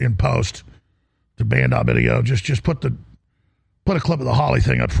in post to band.video. Just put a clip of the Hawley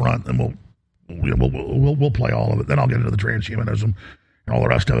thing up front, and we'll play all of it. Then I'll get into the transhumanism and all the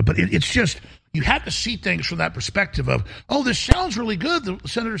rest of it. But it's just, you have to see things from that perspective of, oh, this sounds really good. The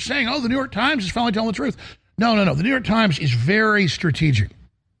senator's saying, oh, the New York Times is finally telling the truth. No. The New York Times is very strategic.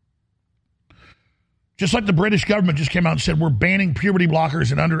 Just like the British government just came out and said, we're banning puberty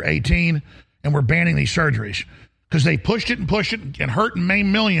blockers in under 18, and we're banning these surgeries. Because they pushed it and hurt and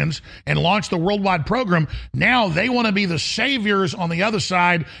maimed millions and launched the worldwide program. Now they want to be the saviors on the other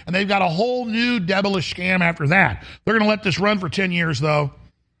side, and they've got a whole new devilish scam after that. They're going to let this run for 10 years, though.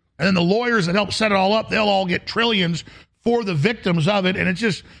 And then the lawyers that help set it all up, they'll all get trillions for the victims of it. And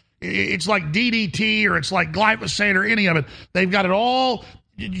it's like DDT or it's like glyphosate or any of it. They've got it all,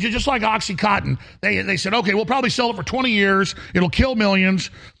 just like OxyContin. They said, okay, we'll probably sell it for 20 years. It'll kill millions.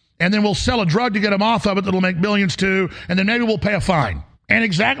 And then we'll sell a drug to get them off of it that'll make millions too, and then maybe we'll pay a fine. And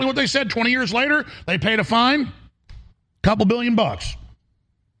exactly what they said, 20 years later, they paid a fine, $2 billion.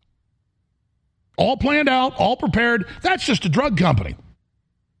 All planned out, all prepared. That's just a drug company.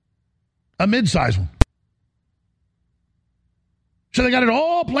 A mid-sized one. So they got it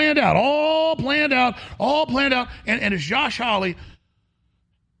all planned out. And as Josh Hawley,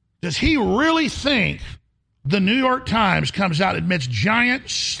 does he really think the New York Times comes out and admits giant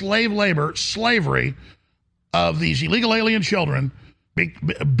slavery of these illegal alien children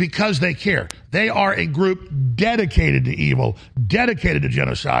because they care? They are a group dedicated to evil, dedicated to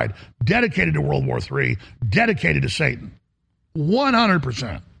genocide, dedicated to World War III, dedicated to Satan.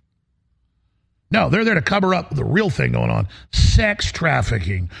 100%. No, they're there to cover up the real thing going on. Sex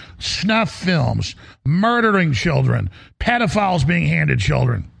trafficking, snuff films, murdering children, pedophiles being handed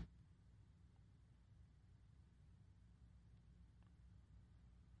children.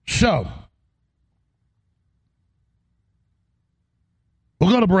 So, we'll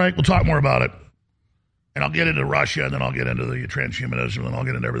go to break. We'll talk more about it. And I'll get into Russia, and then I'll get into the transhumanism, and I'll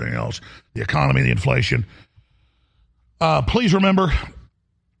get into everything else, the economy, the inflation. Please remember,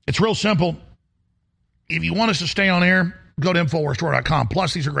 it's real simple. If you want us to stay on air, go to InfoWarsStore.com.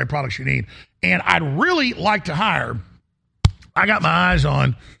 Plus, these are great products you need. And I'd really like to hire, I got my eyes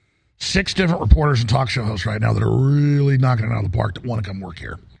on 6 different reporters and talk show hosts right now that are really knocking it out of the park that want to come work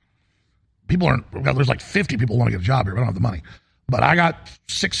here. There's like 50 people who want to get a job here, but I don't have the money. But I got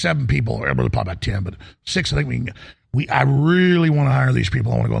 6, 7 people, or probably about 10, but 6 I think we can get. I really want to hire these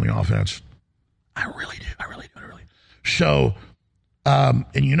people. I want to go on the offense. I really do. So, and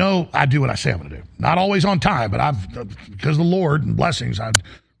I do what I say I'm going to do. Not always on time, but because of the Lord and blessings, I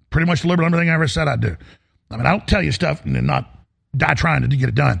pretty much delivered everything I ever said I'd do. I mean, I don't tell you stuff and then not die trying to get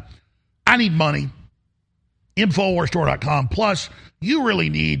it done. I need money. InfoWarsStore.com. Plus, you really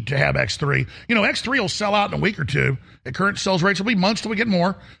need to have X3. X3 will sell out in a week or two. At current sales rates, it'll be months till we get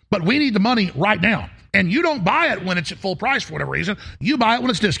more. But we need the money right now. And you don't buy it when it's at full price for whatever reason. You buy it when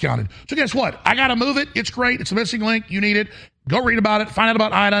it's discounted. So guess what? I got to move it. It's great. It's a missing link. You need it. Go read about it. Find out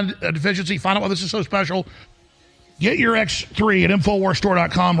about iodine deficiency. Find out why this is so special. Get your X3 at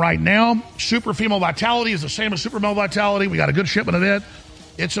InfoWarsStore.com right now. Super Female Vitality is the same as Super Male Vitality. We got a good shipment of it.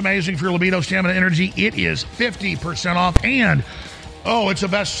 It's amazing for your libido, stamina, energy. It is 50% off. And, it's a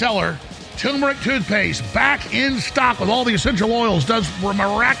bestseller. Turmeric toothpaste back in stock with all the essential oils. Does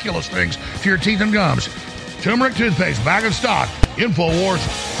miraculous things to your teeth and gums. Turmeric toothpaste back in stock.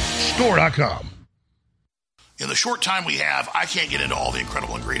 InfoWarsStore.com. In the short time we have, I can't get into all the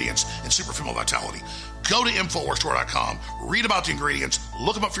incredible ingredients in Super Female Vitality. Go to InfoWarsStore.com, read about the ingredients,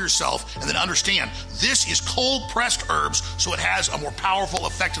 look them up for yourself, and then understand this is cold-pressed herbs, so it has a more powerful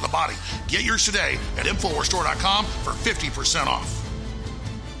effect to the body. Get yours today at InfoWarsStore.com for 50% off.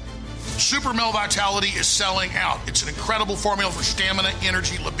 Super Male Vitality is selling out. It's an incredible formula for stamina,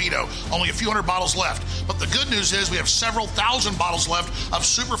 energy, libido. Only a few hundred bottles left. But the good news is we have several thousand bottles left of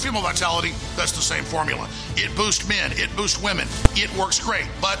Super Female Vitality. That's the same formula. It boosts men. It boosts women. It works great.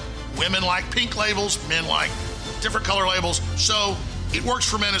 But women like pink labels. Men like different color labels. So it works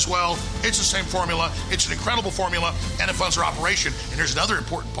for men as well. It's the same formula. It's an incredible formula, and it funds our operation. And here's another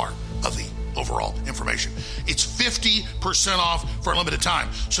important part of the overall information. It's 50% off for a limited time.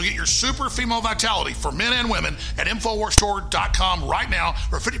 So get your Super Female Vitality for men and women at InfoWarsStore.com right now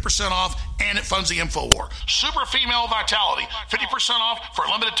for 50% off, and it funds the InfoWar. Super Female Vitality, 50% off for a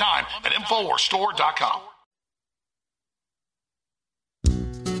limited time at InfoWarsStore.com.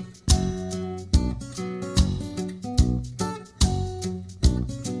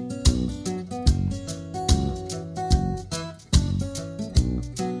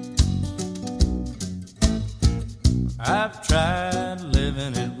 I've tried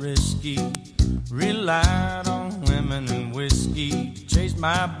living it risky, relied on women and whiskey to chase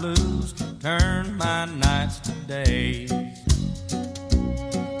my blues, turn my nights to days.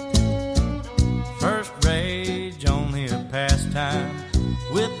 First rage, only a pastime,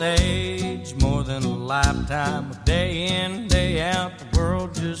 with age more than a lifetime. Day in, day out, the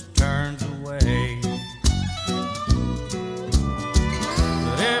world just turns away.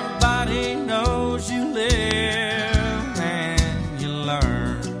 But everybody knows you live,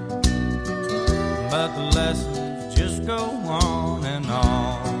 but the lessons just go on and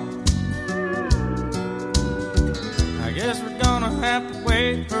on. I guess we're gonna have to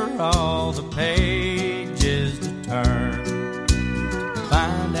wait for all the pages to turn,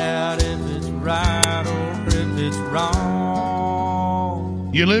 find out if it's right or if it's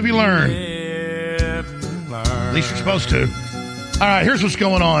wrong. You live, you learn. At least you're supposed to. All right, here's what's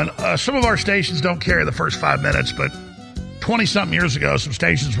going on. Some of our stations don't carry the first 5 minutes, but 20-something years ago, some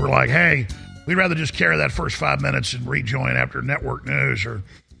stations were like, hey, we'd rather just carry that first 5 minutes and rejoin after network news.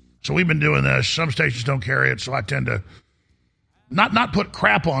 So we've been doing this. Some stations don't carry it, so I tend to not put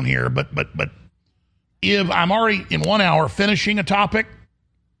crap on here, but if I'm already in 1 hour finishing a topic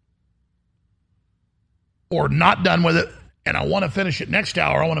or not done with it and I want to finish it next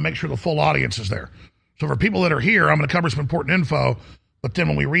hour, I want to make sure the full audience is there. So for people that are here, I'm going to cover some important info, but then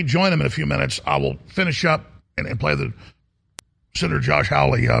when we rejoin them in a few minutes, I will finish up and play the Senator Josh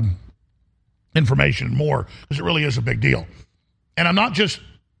Hawley information and more, because it really is a big deal. And I'm not just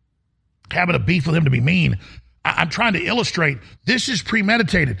having a beef with him to be mean. I'm trying to illustrate this is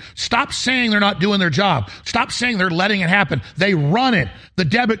premeditated. Stop saying they're not doing their job. Stop saying they're letting it happen. They run it. The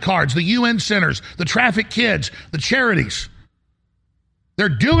debit cards, the UN centers, the trafficked kids, the charities. They're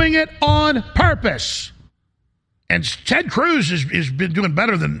doing it on purpose. And Ted Cruz has been doing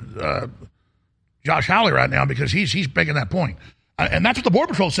better than Josh Hawley right now, because he's making that point. And that's what the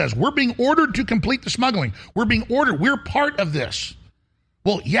Border Patrol says. We're being ordered to complete the smuggling. We're being ordered. We're part of this.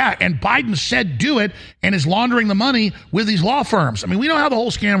 Well, yeah, and Biden said do it and is laundering the money with these law firms. I mean, we know how the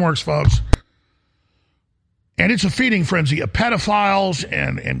whole scam works, folks. And it's a feeding frenzy of pedophiles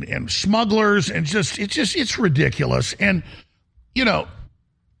and smugglers, and it's ridiculous. And, you know,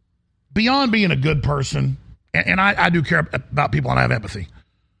 beyond being a good person, and I do care about people and I have empathy,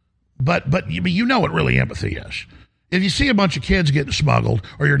 but you know what really empathy is. If you see a bunch of kids getting smuggled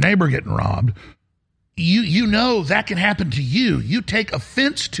or your neighbor getting robbed, you know that can happen to you. You take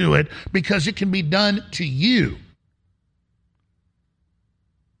offense to it because it can be done to you.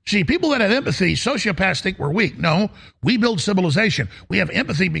 See, people that have empathy, sociopaths think we're weak. No, we build civilization. We have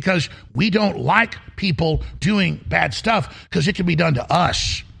empathy because we don't like people doing bad stuff because it can be done to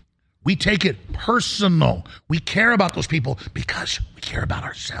us. We take it personal. We care about those people because we care about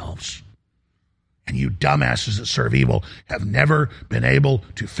ourselves. And you dumbasses that serve evil have never been able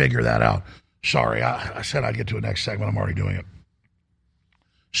to figure that out. Sorry, I said I'd get to a next segment. I'm already doing it.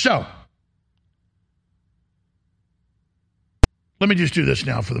 So, let me just do this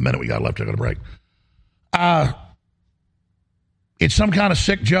now for the minute we got left. I got a break. It's some kind of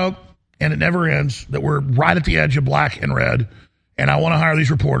sick joke, and it never ends, that we're right at the edge of black and red, and I want to hire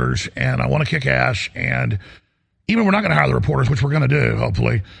these reporters, and I want to kick ass, and even we're not going to hire the reporters, which we're going to do,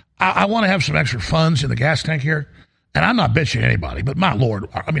 hopefully. I want to have some extra funds in the gas tank here, and I'm not bitching at anybody, but my Lord,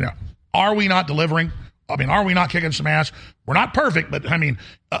 I mean, are we not delivering? I mean, are we not kicking some ass? We're not perfect, but I mean,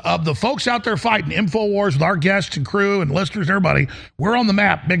 of the folks out there fighting InfoWars with our guests and crew and listeners and everybody, we're on the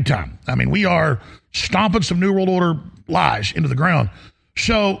map big time. I mean, we are stomping some New World Order lies into the ground.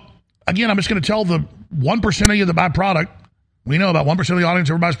 So, again, I'm just going to tell the 1% of you that buy product. We know about 1% of the audience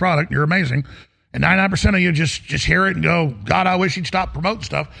ever buys product. You're amazing. And 99% of you just hear it and go, God, I wish you'd stop promoting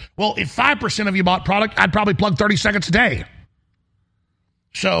stuff. Well, if 5% of you bought product, I'd probably plug 30 seconds a day.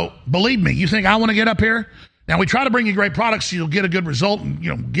 So believe me, you think I want to get up here? Now, we try to bring you great products so you'll get a good result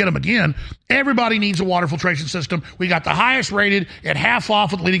and, get them again. Everybody needs a water filtration system. We got the highest rated at half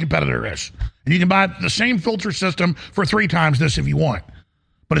off what the leading competitor is. And you can buy the same filter system for 3 times this if you want.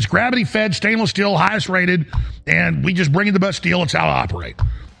 But it's gravity-fed, stainless steel, highest rated, and we just bring you the best deal. It's how I operate.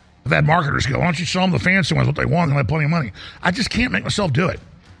 I've had marketers go, why don't you sell them the fancy ones, what they want, and they have plenty of money. I just can't make myself do it.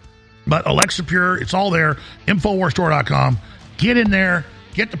 But Alexa Pure, it's all there, InfoWarsStore.com. Get in there.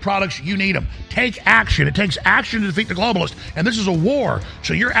 Get the products, you need them. Take action. It takes action to defeat the globalists. And this is a war.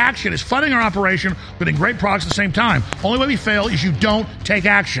 So your action is funding our operation, putting great products at the same time. Only way we fail is you don't take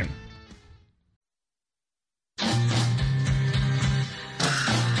action.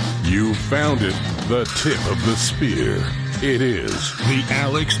 You found it, the tip of the spear. It is the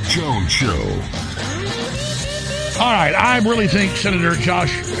Alex Jones Show. All right, I really think Senator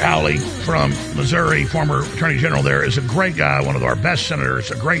Josh Hawley from Missouri, former Attorney General there, is a great guy, one of our best senators,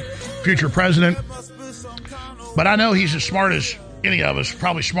 a great future president. But I know he's as smart as any of us,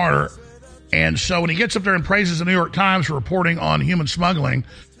 probably smarter. And so when he gets up there and praises the New York Times for reporting on human smuggling,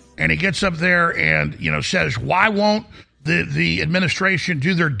 and he gets up there and, says, why won't the administration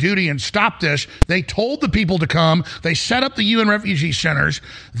do their duty and stop this? They told the people to come. They set up the UN refugee centers.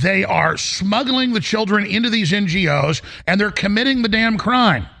 They are smuggling the children into these NGOs, and they're committing the damn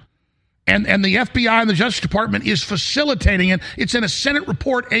crime. And the FBI and the Justice Department is facilitating it. It's in a Senate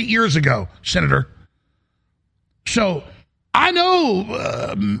report 8 years ago, Senator. So I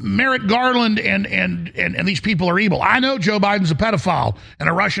know Merrick Garland and these people are evil. I know Joe Biden's a pedophile and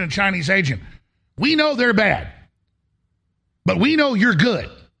a Russian and Chinese agent. We know they're bad. But we know you're good.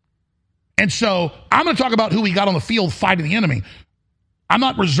 And so I'm going to talk about who we got on the field fighting the enemy. I'm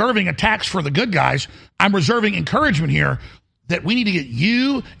not reserving attacks for the good guys. I'm reserving encouragement here that we need to get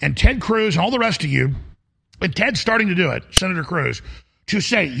you and Ted Cruz and all the rest of you, and Ted's starting to do it, Senator Cruz, to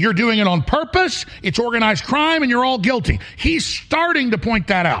say you're doing it on purpose, it's organized crime, and you're all guilty. He's starting to point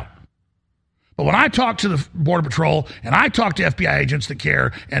that out. But when I talk to the Border Patrol and I talk to FBI agents that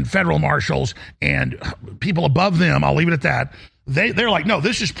care and federal marshals and people above them, I'll leave it at that, they're like, no,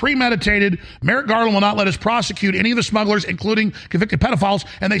 this is premeditated. Merrick Garland will not let us prosecute any of the smugglers, including convicted pedophiles.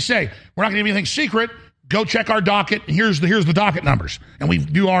 And they say, we're not going to give anything secret. Go check our docket. And here's the docket numbers. And we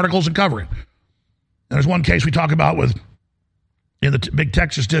do articles and cover it. And there's one case we talk about in the big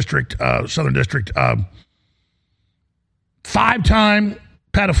Texas district, Southern District, 5-time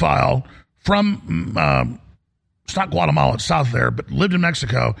pedophile from, it's not Guatemala, it's south there, but lived in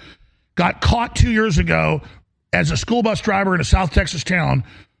Mexico, got caught 2 years ago as a school bus driver in a South Texas town,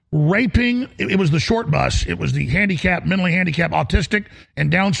 raping, it was the short bus, it was the handicapped, mentally handicapped, autistic,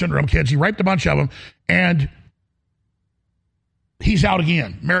 and Down syndrome kids. He raped a bunch of them, and he's out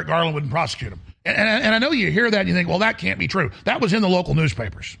again. Merrick Garland wouldn't prosecute him. And I know you hear that and you think, well, that can't be true. That was in the local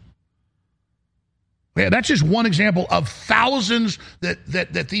newspapers. Yeah, that's just one example of thousands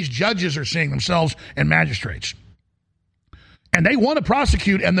that these judges are seeing themselves and magistrates. And they want to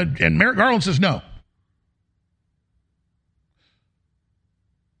prosecute, and Merrick Garland says no.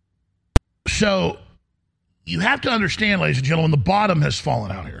 So you have to understand, ladies and gentlemen, the bottom has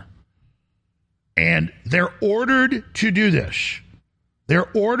fallen out here. And they're ordered to do this. They're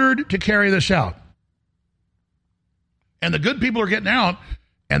ordered to carry this out. And the good people are getting out,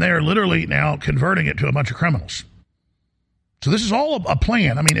 and they are literally now converting it to a bunch of criminals. So this is all a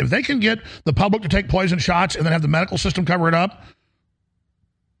plan. I mean, if they can get the public to take poison shots and then have the medical system cover it up,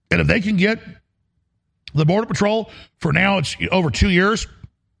 and if they can get the Border Patrol, for now it's over 2 years,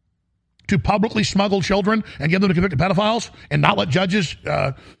 to publicly smuggle children and give them to convicted pedophiles and not let judges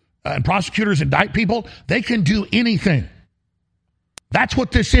and prosecutors indict people, they can do anything. That's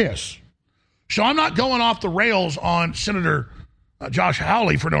what this is. So I'm not going off the rails on Senator Josh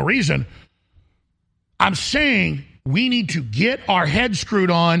Hawley for no reason. I'm saying we need to get our heads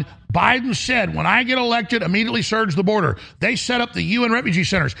screwed on. Biden said, when I get elected, immediately surge the border. They set up the UN refugee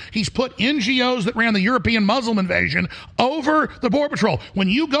centers. He's put NGOs that ran the European Muslim invasion over the Border Patrol. When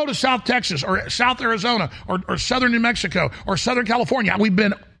you go to South Texas or South Arizona or Southern New Mexico or Southern California, we've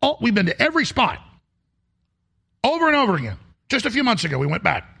been to every spot over and over again. Just a few months ago, we went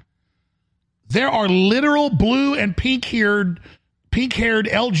back. There are literal blue and pink-haired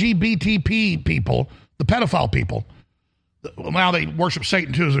LGBT people, the pedophile people. Well, now they worship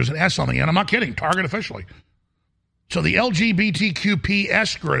Satan too, as there's an S on the end. I'm not kidding, Target officially. So the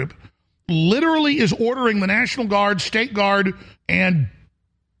LGBTQPS group literally is ordering the National Guard, State Guard, and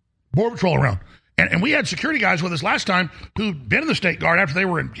Border Patrol around. And we had security guys with us last time who'd been in the State Guard after they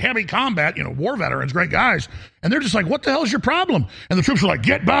were in heavy combat, war veterans, great guys. And they're just like, what the hell is your problem? And the troops were like,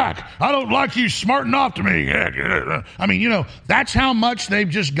 get back. I don't like you smarting off to me. I mean, that's how much they've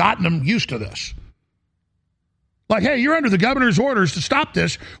just gotten them used to this. Like, hey, you're under the governor's orders to stop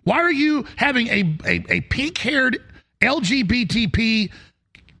this. Why are you having a pink-haired LGBTP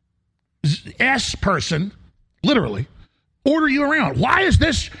S person, literally, order you around? Why is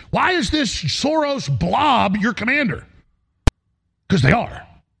this Soros blob your commander? Because they are.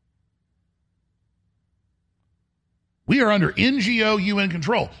 We are under NGO UN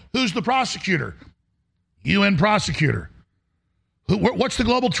control. Who's the prosecutor? UN prosecutor. What's the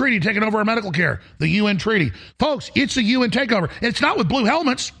global treaty taking over our medical care? The UN treaty. Folks, it's a UN takeover. It's not with blue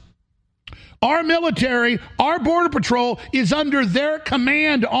helmets. Our military, our border patrol is under their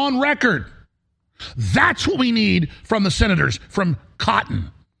command on record. That's what we need from the senators, from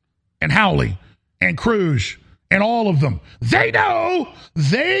Cotton and Howley and Cruz and all of them. They know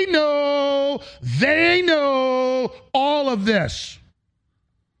all of this.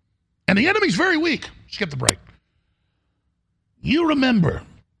 And the enemy's very weak. Skip the break. You remember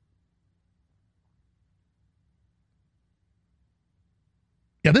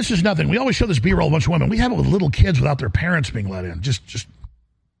this is nothing. We always show this B-roll of a bunch of women. We have it with little kids without their parents being let in. Just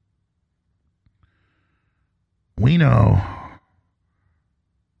we know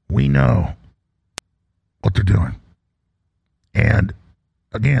what they're doing. And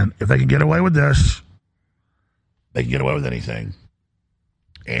again, if they can get away with this, they can get away with anything.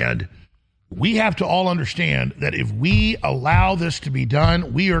 And we have to all understand that if we allow this to be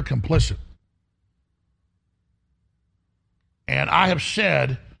done, we are complicit. And I have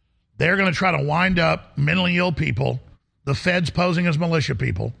said they're going to try to wind up mentally ill people, the feds posing as militia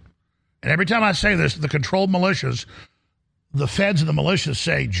people. And every time I say this, the controlled militias, the feds and the militias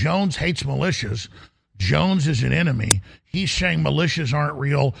say Jones hates militias. Jones is an enemy. He's saying militias aren't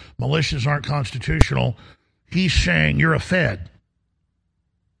real. Militias aren't constitutional. He's saying you're a fed.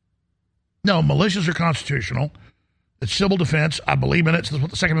 No, militias are constitutional. It's civil defense. I believe in it. So that's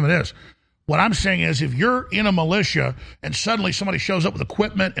what the Second Amendment is. What I'm saying is if you're in a militia and suddenly somebody shows up with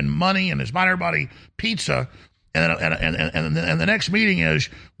equipment and money and is buying everybody pizza, and the next meeting is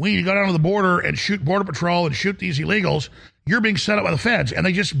we need to go down to the border and shoot Border Patrol and shoot these illegals, you're being set up by the feds. And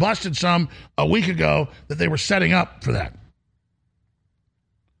they just busted some a week ago that they were setting up for that.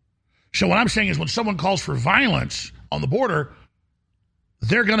 So what I'm saying is when someone calls for violence on the border,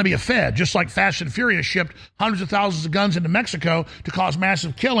 they're going to be a fed, just like Fast and Furious shipped hundreds of thousands of guns into Mexico to cause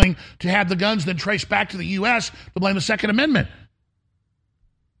massive killing, to have the guns then traced back to the U.S. to blame the Second Amendment.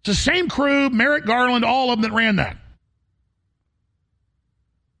 It's the same crew, Merrick Garland, all of them that ran that.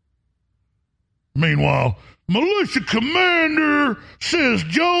 Meanwhile, militia commander says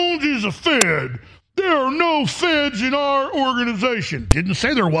Jones is a fed. There are no feds in our organization. Didn't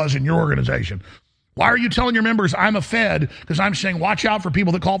say there was in your organization. Why are you telling your members I'm a fed? Because I'm saying watch out for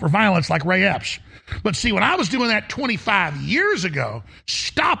people that call for violence like Ray Epps. But see, when I was doing that 25 years ago,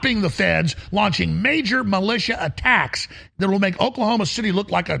 stopping the feds, launching major militia attacks that will make Oklahoma City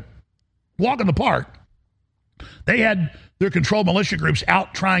look like a walk in the park, they had their controlled militia groups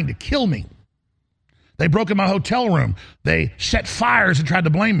out trying to kill me. They broke in my hotel room. They set fires and tried to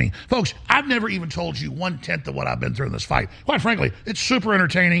blame me. Folks, I've never even told you 1/10 of what I've been through in this fight. Quite frankly, it's super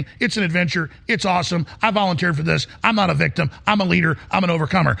entertaining. It's an adventure. It's awesome. I volunteered for this. I'm not a victim. I'm a leader. I'm an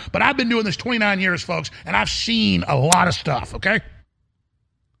overcomer. But I've been doing this 29 years, folks, and I've seen a lot of stuff, okay?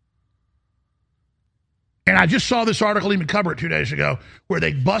 And I just saw this article even cover it 2 days ago where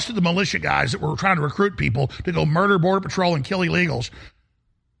they busted the militia guys that were trying to recruit people to go murder Border Patrol and kill illegals.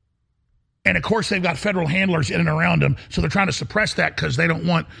 And, of course, they've got federal handlers in and around them, so they're trying to suppress that because they don't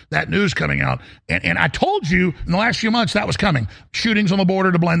want that news coming out. And I told you in the last few months that was coming. Shootings on the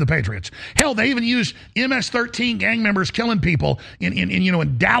border to blame the Patriots. Hell, they even used MS-13 gang members killing people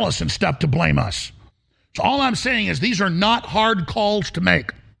in Dallas and stuff to blame us. So all I'm saying is these are not hard calls to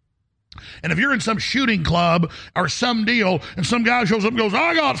make. And if you're in some shooting club or some deal and some guy shows up and goes,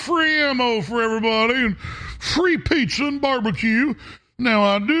 I got free ammo for everybody and free pizza and barbecue, now,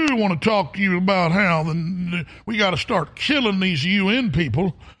 I do want to talk to you about how we got to start killing these UN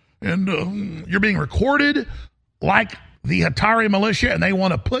people, and you're being recorded like the Hatari militia, and they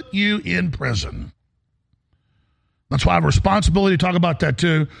want to put you in prison. That's why I have a responsibility to talk about that,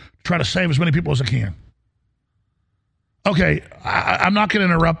 too, to try to save as many people as I can. Okay, I'm not going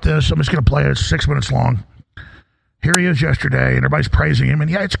to interrupt this. I'm just going to play it. It's 6 minutes long. Here he is yesterday, and everybody's praising him. And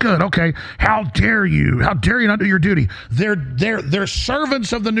yeah, it's good. Okay, how dare you? How dare you not do your duty? They're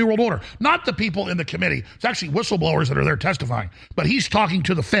servants of the New World Order, not the people in the committee. It's actually whistleblowers that are there testifying. But he's talking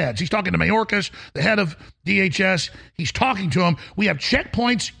to the feds. He's talking to Mayorkas, the head of DHS. He's talking to them. We have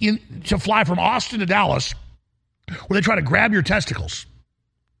checkpoints to fly from Austin to Dallas where they try to grab your testicles.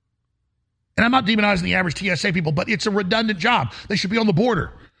 And I'm not demonizing the average TSA people, but it's a redundant job. They should be on the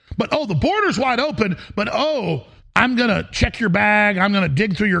border. But, the border's wide open, but, I'm going to check your bag. I'm going to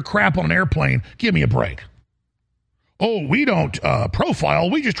dig through your crap on an airplane. Give me a break. We don't profile.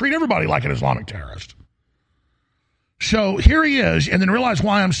 We just treat everybody like an Islamic terrorist. So here he is, and then realize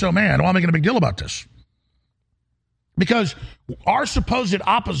why I'm so mad. Why I'm making a big deal about this. Because our supposed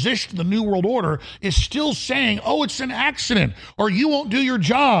opposition to the New World Order is still saying, it's an accident, or you won't do your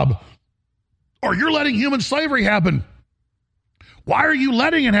job, or you're letting human slavery happen. Why are you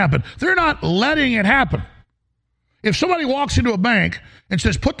letting it happen? They're not letting it happen. If somebody walks into a bank and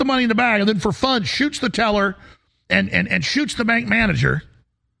says, put the money in the bag, and then for fun shoots the teller and shoots the bank manager,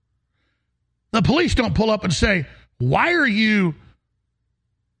 the police don't pull up and say, why are you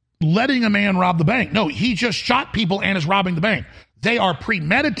letting a man rob the bank? No, he just shot people and is robbing the bank. They are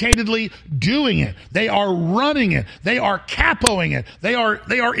premeditatedly doing it. They are running it. They are capoing it. They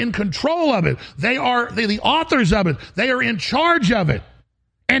are in control of it. They're the authors of it. They are in charge of it.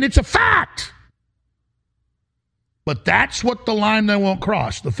 And it's a fact. But that's what the line they won't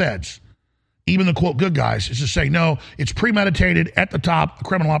cross, the feds. Even the, quote, good guys, is to say, no, it's premeditated at the top, a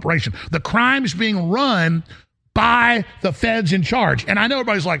criminal operation. The crime's being run by the feds in charge. And I know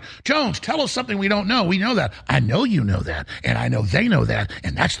everybody's like, Jones, tell us something we don't know. We know that. I know you know that. And I know they know that.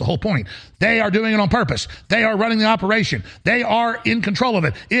 And that's the whole point. They are doing it on purpose. They are running the operation. They are in control of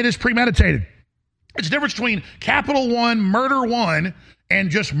it. It is premeditated. It's the difference between Capital One, Murder One, and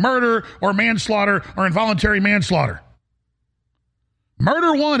just murder or manslaughter or involuntary manslaughter.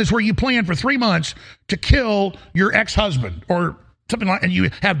 Murder One is where you plan for 3 months to kill your ex-husband or something like, and you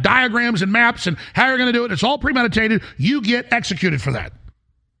have diagrams and maps and how you're going to do it. It's all premeditated. You get executed for that.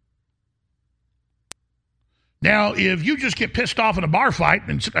 Now, if you just get pissed off in a bar fight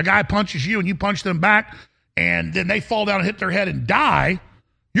and a guy punches you and you punch them back and then they fall down and hit their head and die,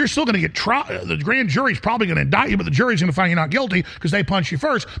 you're still going to get tried. The grand jury's probably going to indict you, but the jury's going to find you not guilty because they punched you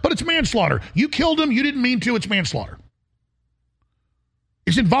first. But it's manslaughter. You killed him. You didn't mean to. It's manslaughter.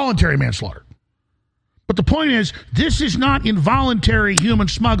 It's involuntary manslaughter. But the point is, this is not involuntary human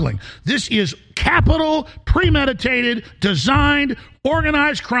smuggling. This is capital, premeditated, designed,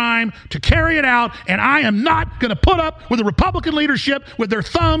 organized crime to carry it out, and I am not going to put up with the Republican leadership with their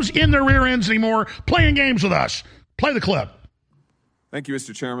thumbs in their rear ends anymore, playing games with us. Play the clip. Thank you,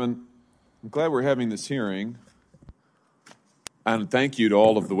 Mr. Chairman. I'm glad we're having this hearing. And thank you to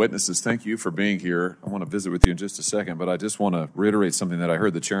all of the witnesses. Thank you for being here. I want to visit with you in just a second, but I just want to reiterate something that I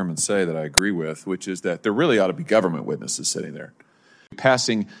heard the chairman say that I agree with, which is that there really ought to be government witnesses sitting there.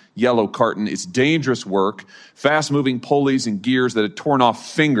 Passing yellow carton, it's dangerous work, fast-moving pulleys and gears that had torn off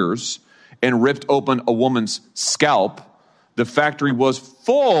fingers and ripped open a woman's scalp. The factory was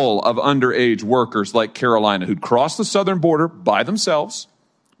full of underage workers like Carolina who'd crossed the southern border by themselves,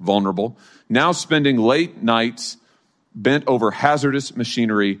 vulnerable, now spending late nights bent over hazardous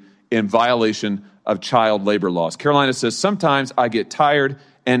machinery in violation of child labor laws. Carolina says, sometimes I get tired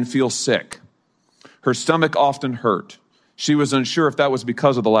and feel sick. Her stomach often hurt. She was unsure if that was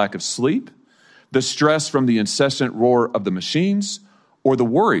because of the lack of sleep, the stress from the incessant roar of the machines, or the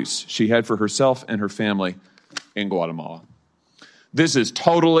worries she had for herself and her family in Guatemala. This is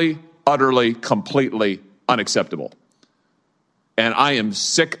totally, utterly, completely unacceptable. And I am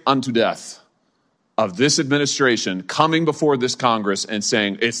sick unto death of this administration coming before this Congress and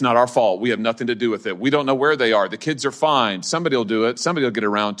saying, it's not our fault. We have nothing to do with it. We don't know where they are. The kids are fine. Somebody will do it. Somebody will get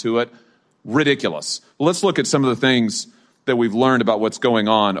around to it. Ridiculous. Let's look at some of the things that we've learned about what's going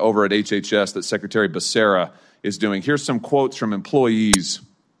on over at HHS that Secretary Becerra is doing. Here's some quotes from employees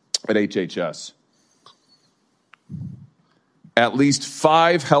at HHS. At least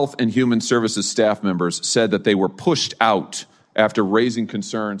 5 Health and Human Services staff members said that they were pushed out after raising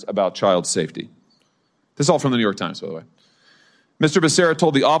concerns about child safety. This is all from the New York Times, by the way. Mr. Becerra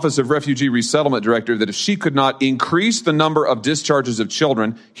told the Office of Refugee Resettlement Director that if she could not increase the number of discharges of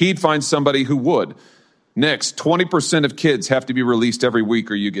children, he'd find somebody who would. Next, 20% of kids have to be released every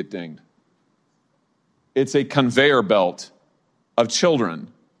week or you get dinged. It's a conveyor belt of children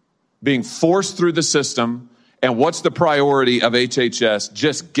being forced through the system. And what's the priority of HHS?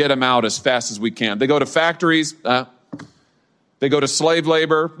 Just get them out as fast as we can. They go to factories. They go to slave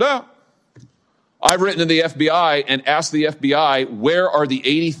labor. I've written to the FBI and asked the FBI, where are the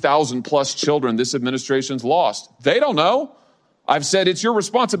 80,000 plus children this administration's lost? They don't know. I've said it's your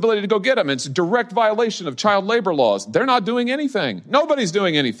responsibility to go get them. It's a direct violation of child labor laws. They're not doing anything. Nobody's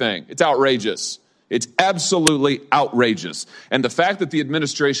doing anything. It's outrageous. It's absolutely outrageous. And the fact that the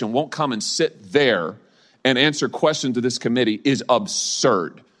administration won't come and sit there and answer questions to this committee is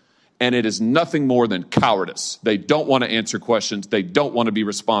absurd. And it is nothing more than cowardice. They don't want to answer questions. They don't want to be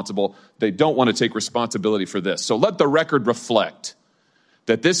responsible. They don't want to take responsibility for this. So let the record reflect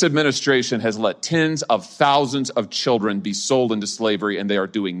that this administration has let tens of thousands of children be sold into slavery, and they are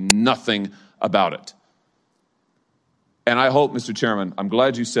doing nothing about it. And I hope, Mr. Chairman, I'm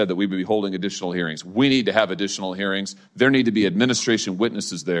glad you said that we would be holding additional hearings. We need to have additional hearings. There need to be administration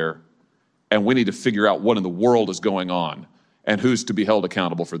witnesses there, and we need to figure out what in the world is going on and who's to be held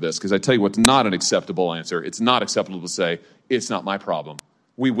accountable for this. Because I tell you what's not an acceptable answer. It's not acceptable to say, it's not my problem.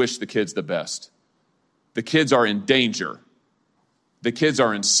 We wish the kids the best. The kids are in danger. The kids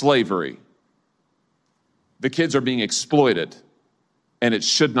are in slavery. The kids are being exploited. And it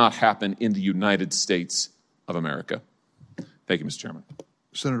should not happen in the United States of America. Thank you, Mr. Chairman.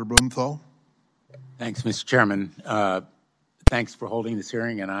 Senator Blumenthal. Thanks, Mr. Chairman. Thanks for holding this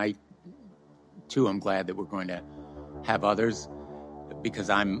hearing. And I, too, am glad that we're going to have others, because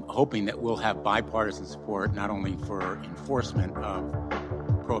I'm hoping that we'll have bipartisan support not only for enforcement of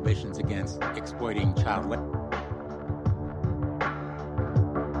prohibitions against exploiting child labor.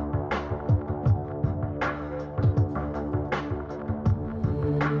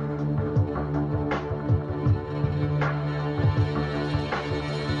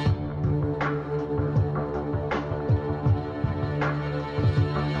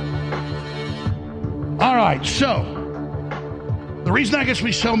 All right, so the reason that gets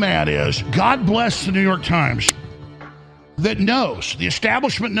me so mad is God bless the New York Times that knows, the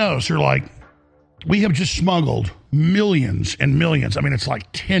establishment knows, they're like, we have just smuggled millions and millions. I mean, it's like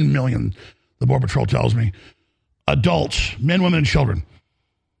 10 million, the Border Patrol tells me, adults, men, women, and children.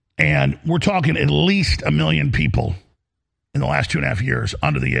 And we're talking at least 1 million people in the last 2.5 years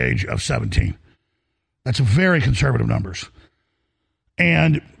under the age of 17. That's very conservative numbers.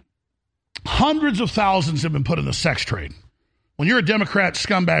 And hundreds of thousands have been put in the sex trade. When you're a Democrat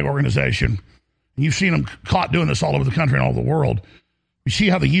scumbag organization, and you've seen them caught doing this all over the country and all over the world, you see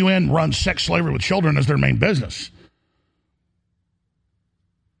how the UN runs sex slavery with children as their main business.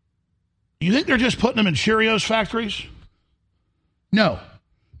 You think they're just putting them in Cheerios factories? No.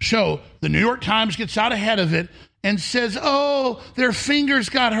 So the New York Times gets out ahead of it and says, oh, their fingers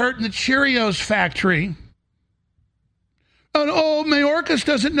got hurt in the Cheerios factory. And oh, Mayorkas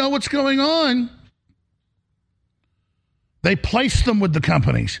doesn't know what's going on. They place them with the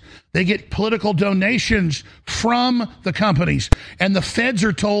companies. They get political donations from the companies. And the feds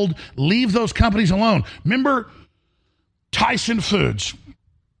are told, leave those companies alone. Remember Tyson Foods?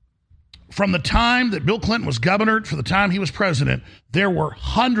 From the time that Bill Clinton was governor to the time he was president, there were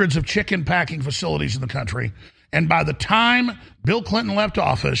hundreds of chicken packing facilities in the country. And by the time Bill Clinton left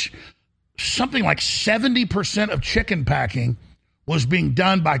office, something like 70% of chicken packing was being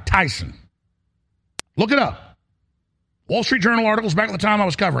done by Tyson. Look it up. Wall Street Journal articles back at the time I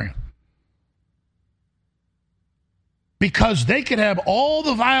was covering it. Because they could have all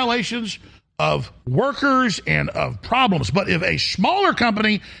the violations of workers and of problems. But if a smaller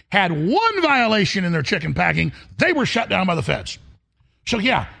company had one violation in their chicken packing, they were shut down by the feds. So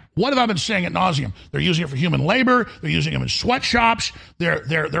yeah, what have I been saying ad nauseum? They're using it for human labor. They're using them in sweatshops.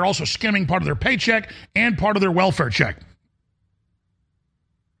 They're also skimming part of their paycheck and part of their welfare check.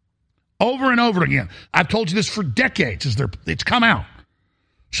 Over and over again. I've told you this for decades as it's come out.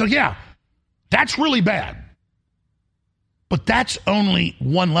 So yeah, that's really bad. But that's only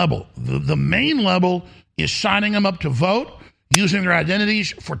one level. The main level is signing them up to vote, using their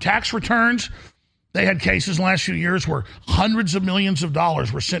identities for tax returns. They had cases in the last few years where hundreds of millions of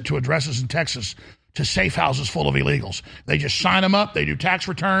dollars were sent to addresses in Texas to safe houses full of illegals. They just sign them up. They do tax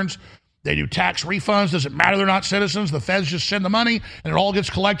returns. They do tax refunds. Doesn't matter they're not citizens. The feds just send the money, and it all gets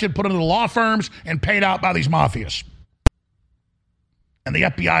collected, put into the law firms, and paid out by these mafias. And the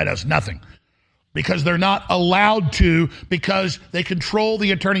FBI does nothing because they're not allowed to, because they control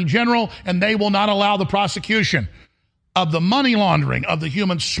the attorney general, and they will not allow the prosecution of the money laundering, of the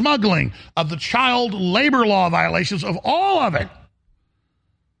human smuggling, of the child labor law violations, of all of it.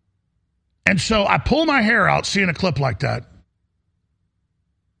 And so I pull my hair out seeing a clip like that.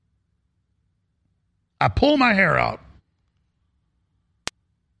 I pull my hair out.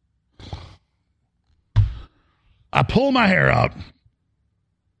 I pull my hair out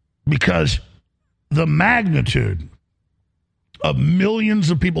because the magnitude of millions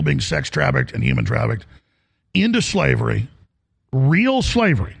of people being sex trafficked and human trafficked into slavery, real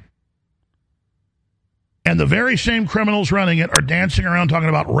slavery. And the very same criminals running it are dancing around talking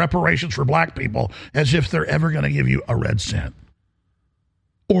about reparations for black people as if they're ever going to give you a red cent.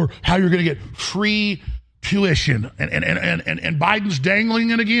 Or how you're going to get free tuition. And Biden's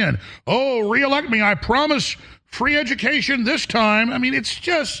dangling it again. Oh, reelect me. I promise free education this time. I mean, it's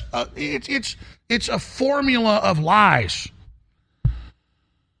just, it's a formula of lies.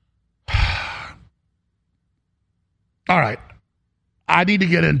 All right. I need to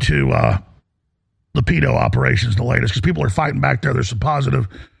get into the pedo operations, the latest, because people are fighting back there. There's some positive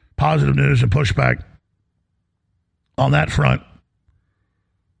news and pushback on that front.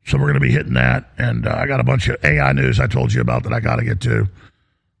 So we're going to be hitting that. And I got a bunch of AI news I told you about that I got to get to.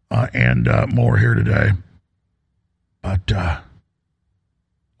 And more here today. But, wow.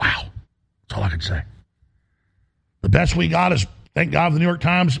 That's all I can say. The best we got is, thank God, the New York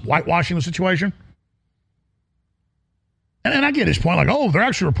Times whitewashing the situation. And I get his point, like, oh, they're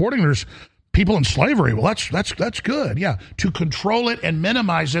actually reporting there's people in slavery. Well, that's good, yeah. To control it and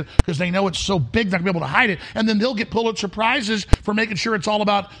minimize it because they know it's so big they're not going to be able to hide it. And then they'll get Pulitzer Prizes for making sure it's all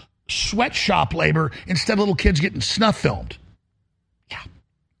about sweatshop labor instead of little kids getting snuff filmed. Yeah.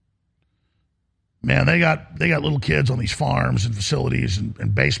 Man, they got little kids on these farms and facilities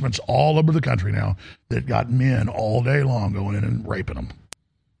and basements all over the country now that got men all day long going in and raping them.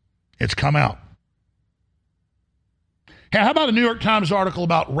 It's come out. Hey, how about a New York Times article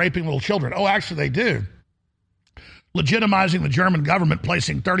about raping little children? Oh, actually, they do. Legitimizing the German government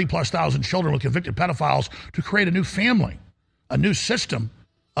placing 30,000+ children with convicted pedophiles to create a new family, a new system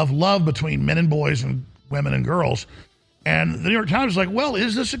of love between men and boys and women and girls. And the New York Times is like, well,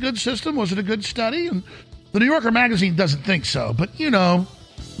 is this a good system? Was it a good study? And the New Yorker magazine doesn't think so. But, you know,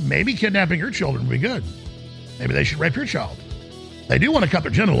 maybe kidnapping your children would be good. Maybe they should rape your child. They do want to cut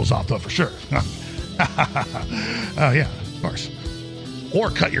their genitals off, though, for sure. Yeah, of course. Or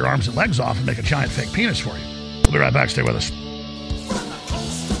cut your arms and legs off and make a giant fake penis for you. We'll be right back. Stay with us.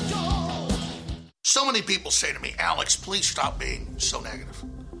 So many people say to me, Alex, please stop being so negative.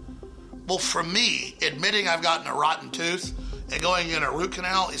 Well, for me, admitting I've gotten a rotten tooth and going in a root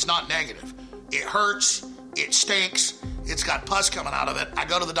canal is not negative. It hurts. It stinks. It's got pus coming out of it. I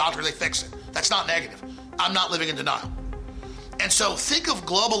go to the doctor, they fix it. That's not negative. I'm not living in denial. And so think of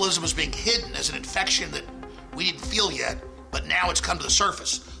globalism as being hidden as an infection that we didn't feel yet, but now it's come to the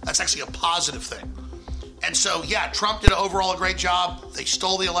surface. That's actually a positive thing. And so, yeah, Trump did overall a great job. They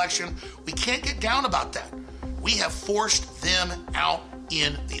stole the election. We can't get down about that. We have forced them out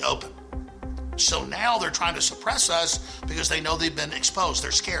in the open. So now they're trying to suppress us because they know they've been exposed.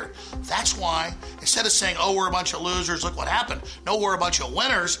 They're scared. That's why, instead of saying, oh, we're a bunch of losers, look what happened. No, we're a bunch of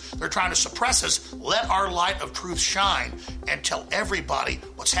winners. They're trying to suppress us. Let our light of truth shine and tell everybody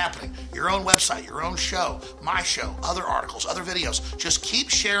what's happening. Your own website, your own show, my show, other articles, other videos. Just keep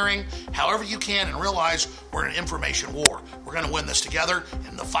sharing however you can and realize we're in an information war. We're going to win this together,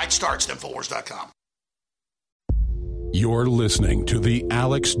 and the fight starts at Infowars.com. You're listening to The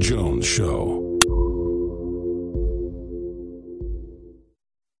Alex Jones Show.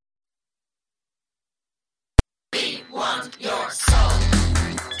 We want your soul.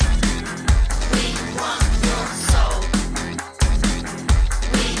 We want your soul.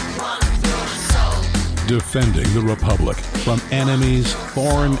 We want your soul. Defending the Republic from enemies,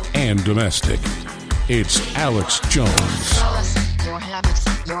 foreign and domestic. It's Alex Jones. Tell us your habits,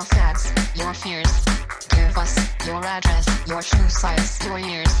 your facts, your fears. Give us your address, your shoe size, your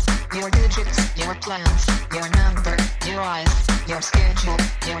years, your digits, your plans, your number, your eyes, your schedule,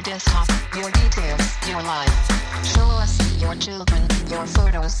 your desktop, your details, your life. Show us your children, your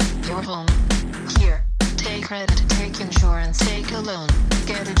photos, your home. Here, take credit, take insurance, take a loan.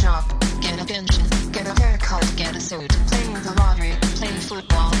 Get a job, get a pension, get a haircut, get a suit. Play the lottery, play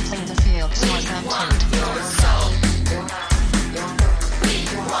football, play the field, source and food. Your soul. We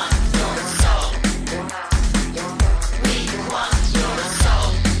want your soul.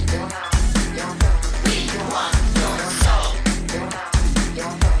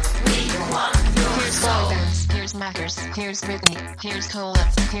 Matters. Here's Britney, here's cola,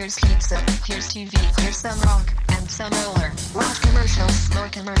 here's pizza, here's TV, here's some rock, and some roller. Watch commercials, more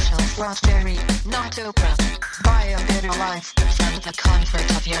commercials, watch Jerry, not Oprah. Buy a better life from the comfort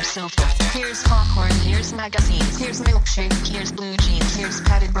of your sofa. Here's popcorn, here's magazines, here's milkshake, here's blue jeans, here's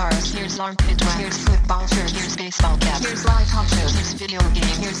padded bars, here's armpit wax, here's football shirt, here's baseball cap, here's live talk shows, here's video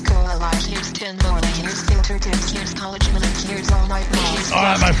games, here's Cola Life, here's Tin Morning, here's filter tips, here's college minutes, here's all night long. All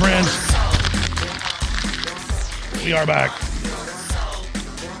right, my friends. We are back.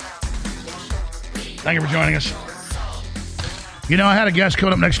 Thank you for joining us. You know, I had a guest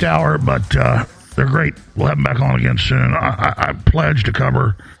coming up next hour, but they're great. We'll have them back on again soon. I pledge to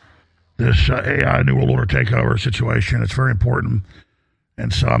cover this AI New World Order takeover situation. It's very important.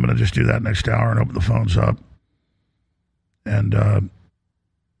 And so I'm going to just do that next hour and open the phones up. And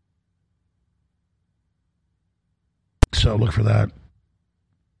so look for that.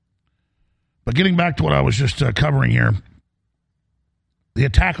 But getting back to what I was just covering here, the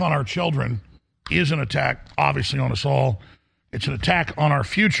attack on our children is an attack, obviously, on us all. It's an attack on our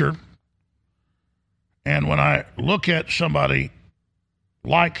future. And when I look at somebody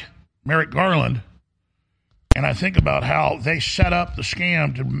like Merrick Garland, and I think about how they set up the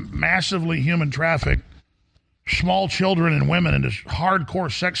scam to massively human traffic small children and women into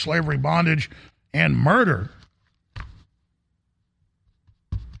hardcore sex slavery, bondage, and murder,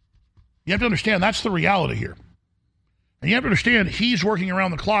 you have to understand that's the reality here. And you have to understand he's working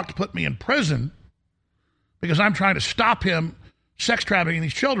around the clock to put me in prison because I'm trying to stop him sex trafficking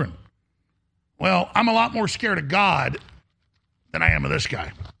these children. Well, I'm a lot more scared of God than I am of this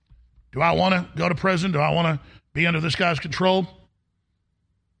guy. Do I want to go to prison? Do I want to be under this guy's control?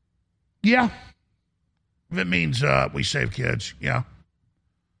 Yeah. If it means we save kids, yeah.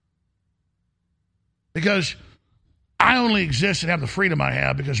 Because I only exist and have the freedom I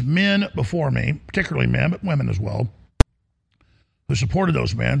have because men before me, particularly men, but women as well, who supported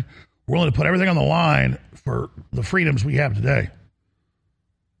those men, were willing to put everything on the line for the freedoms we have today.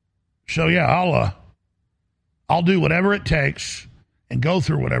 So yeah, I'll do whatever it takes and go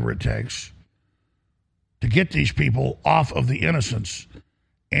through whatever it takes to get these people off of the innocence.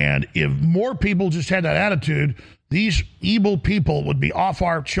 And if more people just had that attitude, these evil people would be off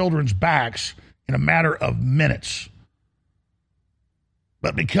our children's backs in a matter of minutes.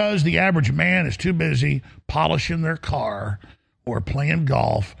 But because the average man is too busy polishing their car or playing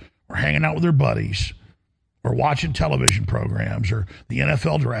golf or hanging out with their buddies or watching television programs or the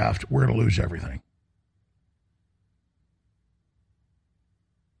NFL draft, we're going to lose everything.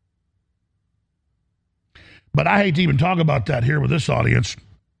 But I hate to even talk about that here with this audience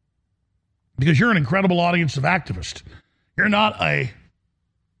because you're an incredible audience of activists. You're not a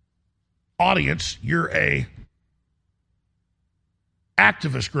audience, you're a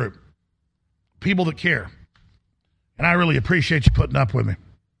activist group, people that care. And I really appreciate you putting up with me.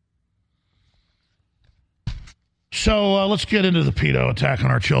 So let's get into the pedo attack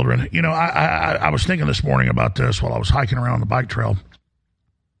on our children. You know, I was thinking this morning about this while I was hiking around the bike trail.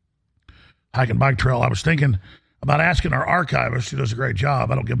 I was thinking about asking our archivist, who does a great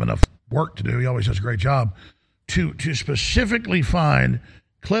job. I don't give him enough work to do. He always does a great job. To specifically find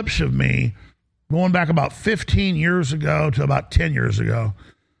clips of me going back about 15 years ago to about 10 years ago.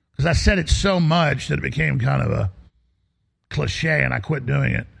 Because I said it so much that it became kind of a cliche and I quit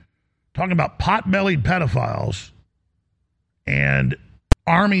doing it. Talking about pot-bellied pedophiles and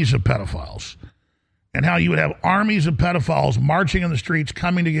armies of pedophiles. And how you would have armies of pedophiles marching in the streets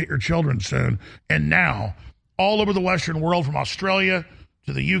coming to get your children soon. And now, all over the Western world, from Australia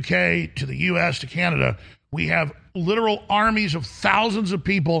to the UK to the US to Canada, we have literal armies of thousands of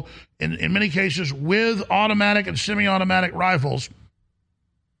people, in many cases with automatic and semi-automatic rifles,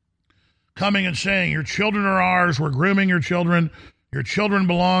 coming and saying, your children are ours, we're grooming your children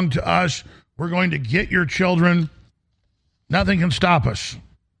belong to us, we're going to get your children, nothing can stop us.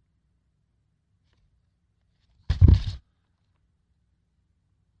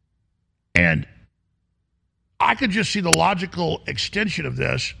 And I could just see the logical extension of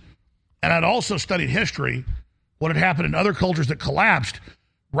this, and I'd also studied history, what had happened in other cultures that collapsed.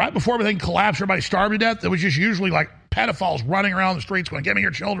 Right before everything collapsed, everybody starved to death. There was just usually like pedophiles running around the streets going, get me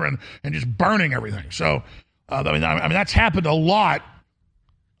your children, and just burning everything. So, I mean, that's happened a lot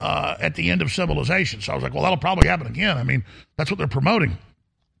at the end of civilization. So I was like, well, that'll probably happen again. I mean, that's what they're promoting.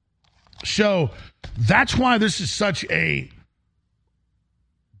 So that's why this is such a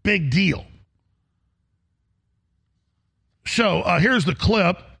big deal. So here's the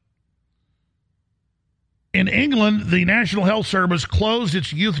clip. In England, the National Health Service closed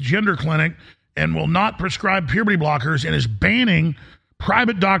its youth gender clinic and will not prescribe puberty blockers and is banning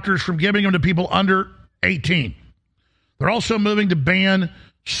private doctors from giving them to people under 18. They're also moving to ban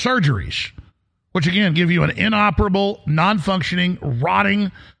surgeries, which again give you an inoperable, non-functioning,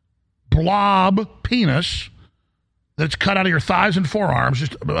 rotting blob penis that's cut out of your thighs and forearms,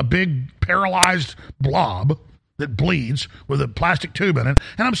 just a big paralyzed blob that bleeds with a plastic tube in it.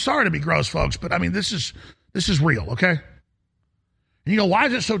 And I'm sorry to be gross, folks, but I mean, this is real, okay? And you go, why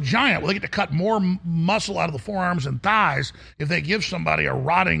is it so giant? Well, they get to cut more muscle out of the forearms and thighs if they give somebody a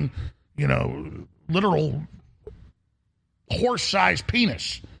rotting, literal horse-sized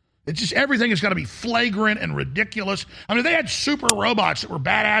penis. It's just everything has got to be flagrant and ridiculous. I mean, they had super robots that were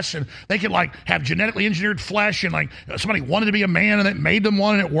badass and they could like have genetically engineered flesh and like somebody wanted to be a man and it made them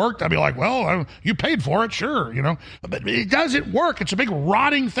one and it worked. I'd be like, well, you paid for it, sure, you know. But it doesn't work. It's a big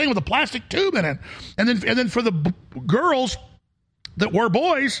rotting thing with a plastic tube in it. And then for the girls that were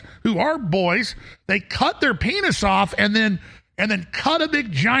boys, who are boys, they cut their penis off and then cut a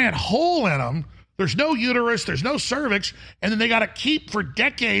big giant hole in them. There's no uterus, there's no cervix, and then they got to keep for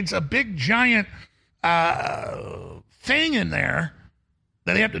decades a big giant thing in there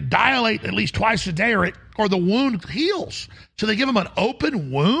that they have to dilate at least twice a day or the wound heals. So they give them an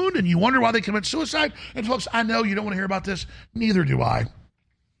open wound, and you wonder why they commit suicide. And folks, I know you don't want to hear about this. Neither do I.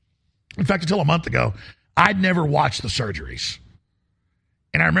 In fact, until a month ago, I'd never watched the surgeries.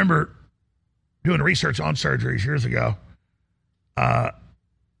 And I remember doing research on surgeries years ago.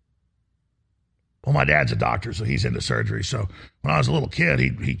 Well, my dad's a doctor, so he's into surgery. So when I was a little kid,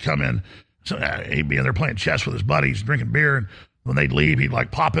 he'd come in. So he'd be in there playing chess with his buddies, drinking beer, and when they'd leave, he'd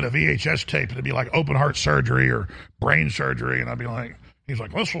like pop in a VHS tape, and it'd be like open heart surgery or brain surgery, and I'd be like, he's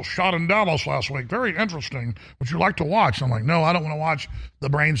like, this was shot in Dallas last week. Very interesting. Would you like to watch? I'm like, no, I don't want to watch the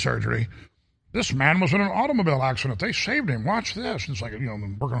brain surgery. This man was in an automobile accident. They saved him. Watch this. And it's like, you know,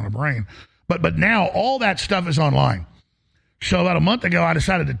 working on the brain. But now all that stuff is online. So about a month ago, I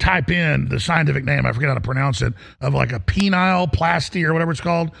decided to type in the scientific name, I forget how to pronounce it, of like a penile or whatever it's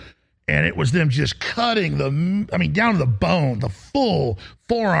called. And it was them just cutting down to the bone, the full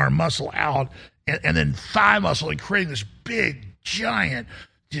forearm muscle out, and then thigh muscle, and creating this big, giant,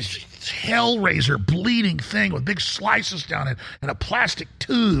 just hellraiser bleeding thing with big slices down it and a plastic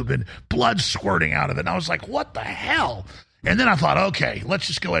tube and blood squirting out of it. And I was like, what the hell? And then I thought, okay, let's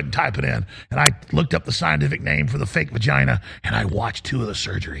just go ahead and type it in. And I looked up the scientific name for the fake vagina, and I watched 2 of the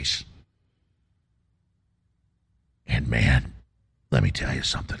surgeries. And man, let me tell you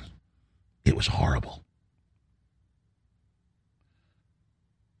something. It was horrible.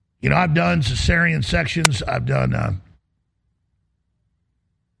 You know, I've done cesarean sections. I've done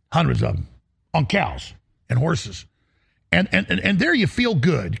hundreds of them on cows and horses. And there you feel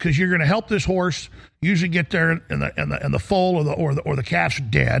good because you're going to help this horse usually get there and the foal or the calf's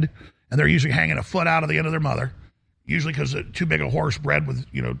dead, and they're usually hanging a foot out of the end of their mother, usually because too big a horse bred with,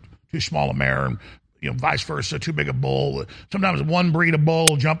 you know, too small a mare, and, you know, vice versa, too big a bull. Sometimes one breed of bull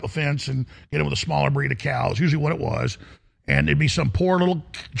will jump a fence and get in with a smaller breed of cow. It's usually what it was. And it'd be some poor little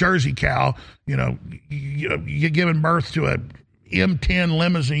Jersey cow, you're giving birth to a M10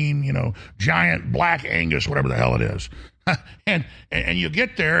 limousine, giant black Angus, whatever the hell it is. and you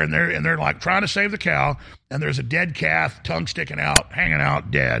get there and they're like trying to save the cow, and there's a dead calf, tongue sticking out, hanging out,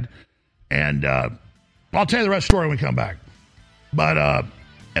 dead. And I'll tell you the rest of the story when we come back. But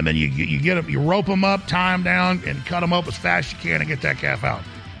and then you get them, you rope them up, tie them down, and cut them up as fast as you can and get that calf out.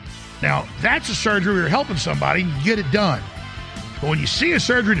 Now that's a surgery where you're helping somebody, you get it done. But when you see a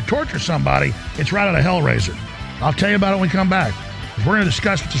surgery to torture somebody, it's right out of Hellraiser. I'll tell you about it when we come back. We're going to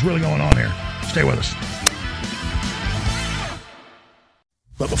discuss what's really going on here. Stay with us.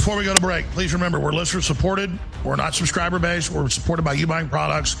 But before we go to break, please remember, we're listener supported. We're not subscriber based. We're supported by you buying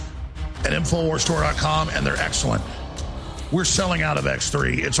products at InfoWarsStore.com, and they're excellent. We're selling out of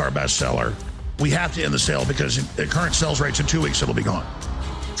X3. It's our best seller. We have to end the sale because at current sales rates, in 2 weeks, it'll be gone.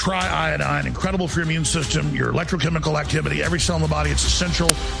 Try iodine, incredible for your immune system, your electrochemical activity, every cell in the body. It's essential.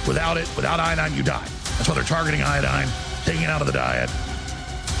 Without iodine, you die. That's why they're targeting iodine, taking it out of the diet.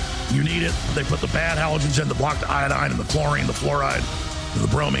 You need it. They put the bad halogens in to block the iodine and the chlorine, the fluoride, the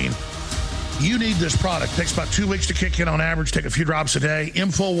bromine. You need this product. It takes about 2 weeks to kick in on average. Take a few drops a day.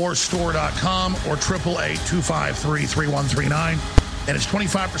 InfoWarsStore.com or 888-253-3139. And it's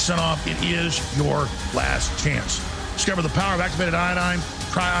 25% off. It is your last chance. Discover the power of activated iodine.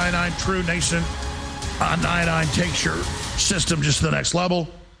 Try iodine, true nascent iodine takes your system just to the next level.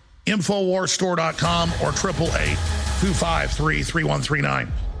 InfoWarsStore.com or 888-253-3139.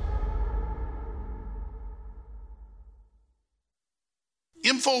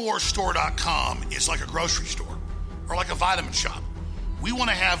 InfoWarsStore.com is like a grocery store or like a vitamin shop. We want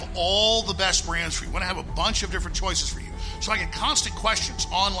to have all the best brands for you. We want to have a bunch of different choices for you. So I get constant questions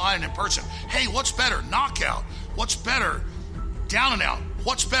online and in person. Hey, what's better? Knockout. What's better? Down and out.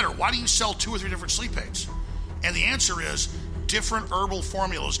 What's better? Why do you sell 2 or 3 different sleep aids? And the answer is different herbal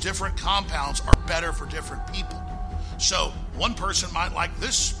formulas, different compounds are better for different people. So one person might like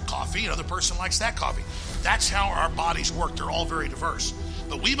this coffee, another person likes that coffee. That's how our bodies work. They're all very diverse.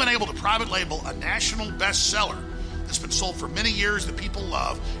 But we've been able to private label a national bestseller that's been sold for many years that people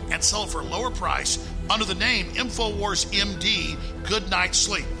love and sell it for a lower price under the name InfoWars MD Good Night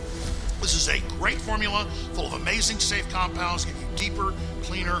Sleep. This is a great formula full of amazing safe compounds, give you deeper,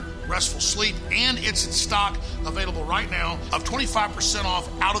 cleaner, restful sleep, and it's in stock, available right now, of 25% off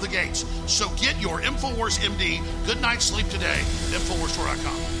out of the gates. So get your InfoWars MD good night's sleep today at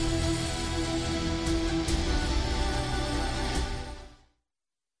InfoWarsStore.com.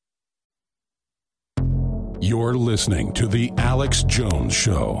 You're listening to The Alex Jones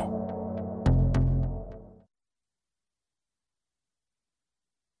Show.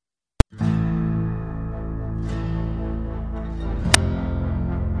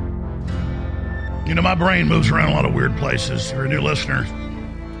 You know, my brain moves around a lot of weird places. If you're a new listener,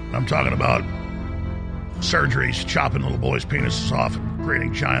 I'm talking about surgeries, chopping little boys' penises off and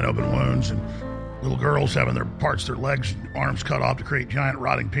creating giant open wounds, and little girls having their legs, arms cut off to create giant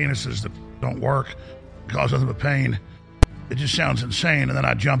rotting penises that don't work, cause nothing but pain. It just sounds insane. And then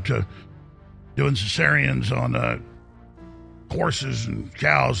I jump to doing cesareans on horses and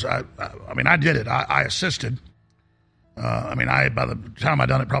cows. I mean, I did it. I assisted. By the time I'd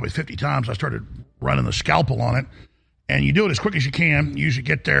done it probably 50 times, I started running the scalpel on it. And you do it as quick as you can. You usually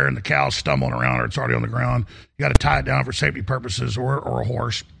get there and the cow's stumbling around or it's already on the ground. You got to tie it down for safety purposes, or a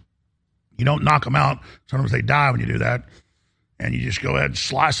horse. You don't knock them out. Sometimes they die when you do that. And you just go ahead and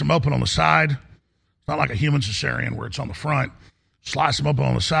slice them open on the side. It's not like a human cesarean where it's on the front. Slice them open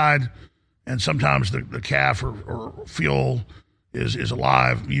on the side. And sometimes the calf or fetal is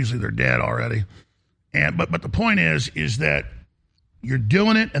alive. Usually they're dead already. But the point is that you're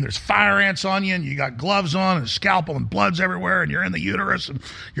doing it, and there's fire ants on you, and you got gloves on, and a scalpel, and blood's everywhere, and you're in the uterus, and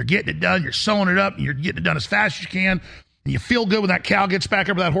you're getting it done. You're sewing it up, and you're getting it done as fast as you can. And you feel good when that cow gets back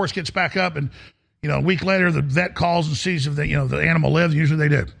up, or that horse gets back up, and a week later the vet calls and sees if the animal lives. Usually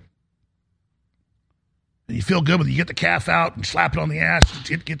they do. And you feel good when you get the calf out and slap it on the ass.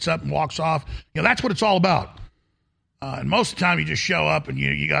 It gets up and walks off. That's what it's all about. And most of the time you just show up and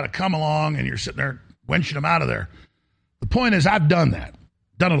you got to come along and you're sitting there winching them out of there. The point is, I've done that.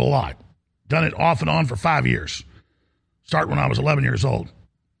 Done it a lot. Done it off and on for 5 years. Start when I was 11 years old.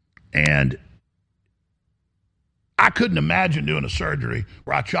 And I couldn't imagine doing a surgery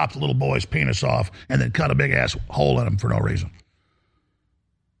where I chopped a little boy's penis off and then cut a big-ass hole in him for no reason.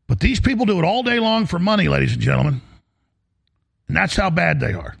 But these people do it all day long for money, ladies and gentlemen. And that's how bad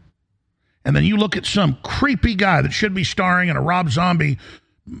they are. And then you look at some creepy guy that should be starring in a Rob Zombie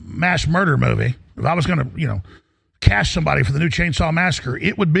mass murder movie. If I was going to, cast somebody for the new Chainsaw Massacre,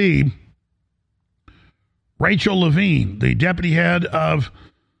 it would be Rachel Levine, the deputy head of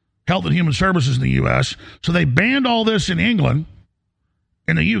Health and Human Services in the U.S. So they banned all this in England,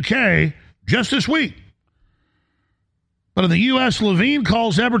 in the UK, just this week. But in the U.S., Levine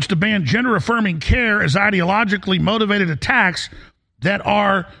calls efforts to ban gender-affirming care as ideologically motivated attacks that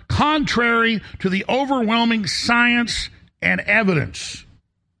are contrary to the overwhelming science and evidence.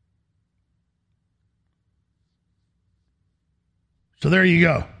 So there you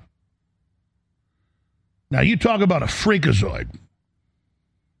go. Now, you talk about a freakazoid.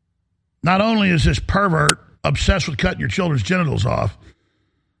 Not only is this pervert obsessed with cutting your children's genitals off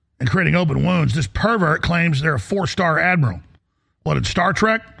and creating open wounds, this pervert claims they're a 4-star admiral. What, in Star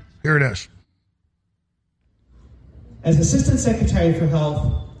Trek? Here it is. As Assistant Secretary for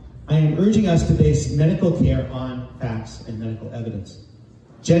Health, I am urging us to base medical care on facts and medical evidence.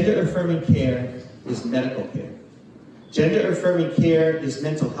 Gender-affirming care is medical care. Gender-affirming care is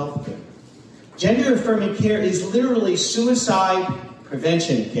mental health care. Gender-affirming care is literally suicide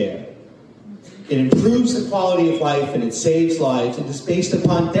prevention care. It improves the quality of life and it saves lives. It is based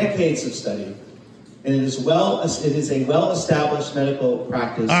upon decades of study. And it is a well-established medical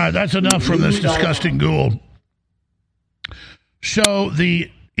practice. All right, that's enough from this disgusting ghoul. So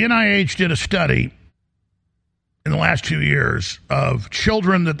the NIH did a study in the last 2 years of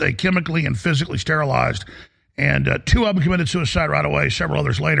children that they chemically and physically sterilized, and 2 of them committed suicide right away, several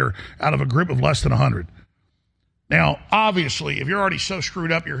others later, out of a group of less than 100. Now, obviously, if you're already so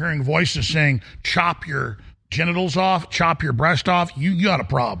screwed up, you're hearing voices saying, chop your genitals off, chop your breast off, you got a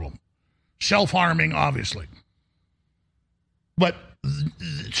problem. Self-harming, obviously. But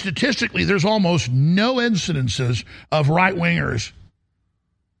statistically, there's almost no incidences of right-wingers.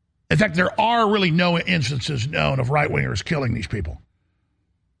 In fact, there are really no instances known of right-wingers killing these people.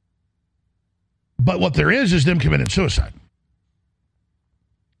 But what there is them committing suicide.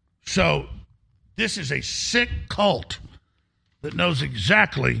 So this is a sick cult that knows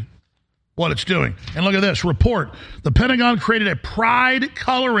exactly what it's doing. And look at this report. The Pentagon created a pride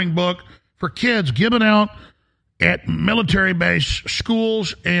coloring book for kids given out at military base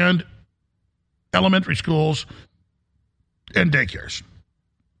schools and elementary schools and daycares.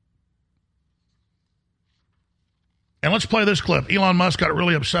 And let's play this clip. Elon Musk got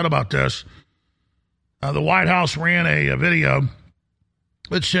really upset about this. The White House ran a video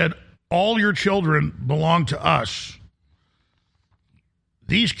that said, all your children belong to us.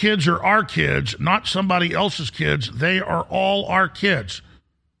 These kids are our kids, not somebody else's kids. They are all our kids.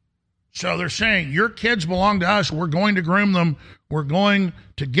 So they're saying, your kids belong to us. We're going to groom them. We're going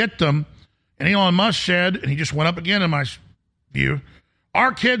to get them. And Elon Musk said, and he just went up again in my view,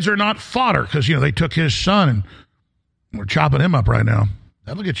 our kids are not fodder, because, they took his son and we're chopping him up right now.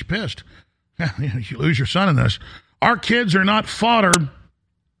 That'll get you pissed. You lose your son in this. Our kids are not fodder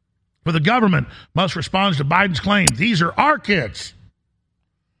for the government. Musk responds to Biden's claim. These are our kids.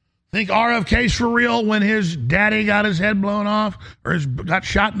 Think RFK's for real when his daddy got his head blown off, or got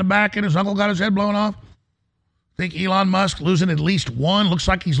shot in the back and his uncle got his head blown off? Think Elon Musk losing at least one, looks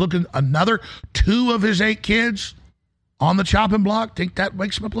like he's looking another 2 of his 8 kids on the chopping block? Think that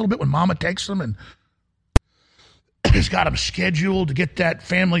wakes him up a little bit when mama takes them and he's got him scheduled to get that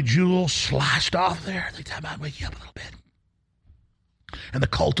family jewel sliced off there? I think that might wake you up a little bit. And the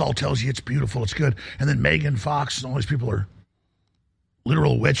cult all tells you it's beautiful, it's good. And then Megan Fox and all these people are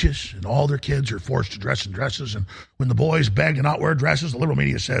literal witches, and all their kids are forced to dress in dresses. And when the boys beg to not wear dresses, the liberal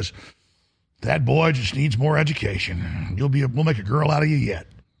media says, that boy just needs more education. We'll make a girl out of you yet.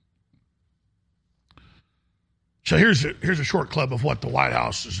 So here's a short clip of what the White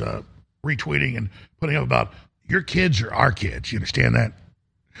House is retweeting and putting up about, your kids are our kids. You understand that?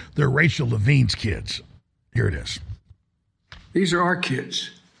 They're Rachel Levine's kids. Here it is. These are our kids.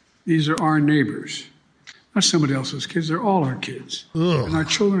 These are our neighbors. Not somebody else's kids. They're all our kids. Ugh. And our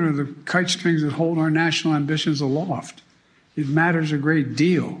children are the kite strings that hold our national ambitions aloft. It matters a great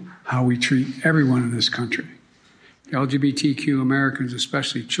deal how we treat everyone in this country. LGBTQ Americans,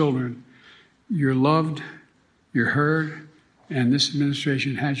 especially children, you're loved, you're heard, and this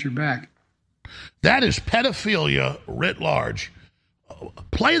administration has your back. That is pedophilia writ large.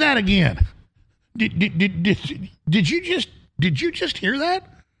 Play that again. Did you just hear that?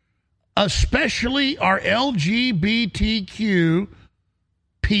 Especially our LGBTQ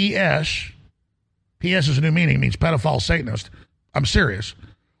PS. PS is a new meaning. It means pedophile Satanist. I'm serious.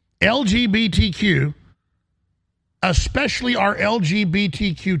 LGBTQ, especially our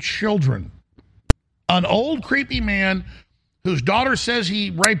LGBTQ children. An old creepy man whose daughter says he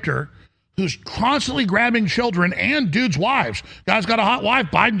raped her, who's constantly grabbing children and dudes' wives. Guy's got a hot wife.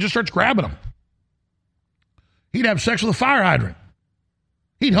 Biden just starts grabbing them. He'd have sex with a fire hydrant.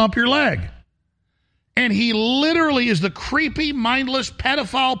 He'd hump your leg. And he literally is the creepy, mindless,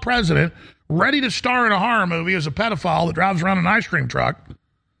 pedophile president ready to star in a horror movie as a pedophile that drives around an ice cream truck,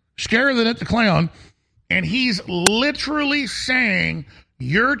 scarier than it the clown. And he's literally saying,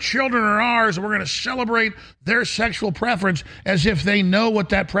 your children are ours, and we're going to celebrate their sexual preference as if they know what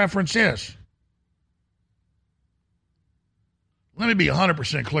that preference is. Let me be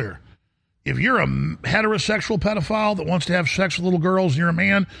 100% clear. If you're a heterosexual pedophile that wants to have sex with little girls and you're a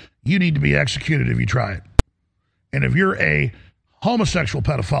man, you need to be executed if you try it. And if you're a homosexual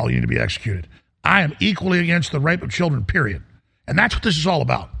pedophile, you need to be executed. I am equally against the rape of children, period. And that's what this is all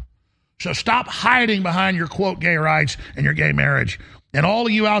about. So stop hiding behind your, quote, gay rights and your gay marriage. And all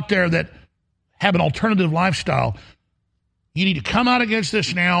of you out there that have an alternative lifestyle, you need to come out against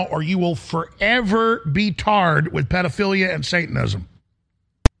this now, or you will forever be tarred with pedophilia and Satanism.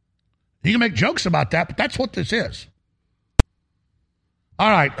 You can make jokes about that, but that's what this is. All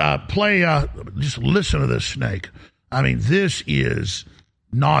right, just listen to this snake. I mean, this is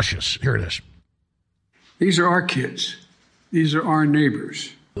nauseous. Here it is. These are our kids. These are our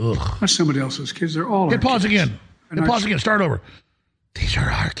neighbors. Ugh. Not somebody else's kids. They're all our kids. Hit pause again. Hit pause again. Start over. These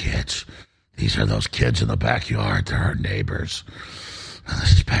are our kids. These are those kids in the backyard. They're our neighbors,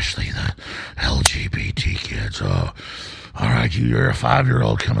 especially the LGBT kids. Oh, all right, you're a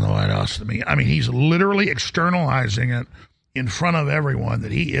 5-year-old coming to the White House to me. I mean, he's literally externalizing it in front of everyone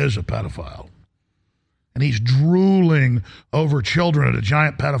that he is a pedophile. And he's drooling over children at a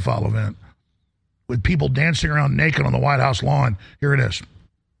giant pedophile event with people dancing around naked on the White House lawn. Here it is.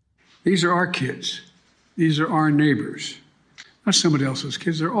 These are our kids. These are our neighbors. Not somebody else's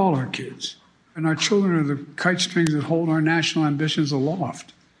kids. They're all our kids. And our children are the kite strings that hold our national ambitions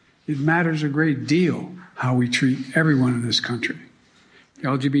aloft. It matters a great deal how we treat everyone in this country.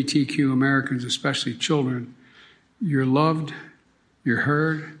 LGBTQ Americans, especially children, you're loved, you're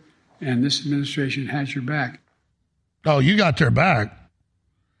heard, and this administration has your back. Oh, you got their back.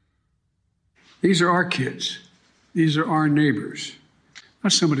 These are our kids. These are our neighbors.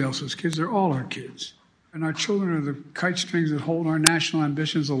 Not somebody else's kids. They're all our kids. And our children are the kite strings that hold our national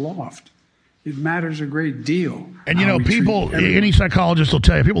ambitions aloft. It matters a great deal. And, you know, people, any psychologist will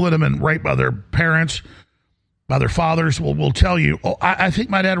tell you, people that have been raped by their parents, by their fathers will tell you, oh, I think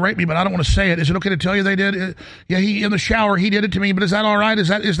my dad raped me, but I don't want to say it. Is it okay to tell you they did? Yeah, he in the shower, he did it to me, but is that all right? Is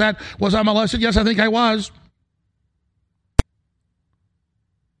that was I molested? Yes, I think I was.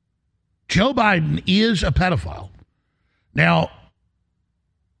 Joe Biden is a pedophile. Now,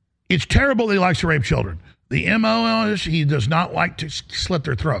 it's terrible that he likes to rape children. The MO is he does not like to slit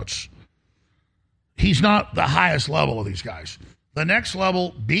their throats. He's not the highest level of these guys. The next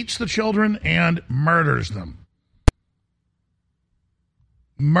level beats the children and murders them.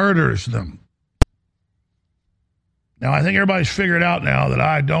 Murders them. Now, I think everybody's figured out now that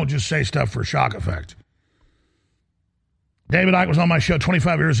I don't just say stuff for shock effect. David Icke was on my show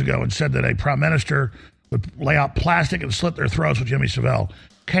 25 years ago and said that a prime minister would lay out plastic and slit their throats with Jimmy Savile.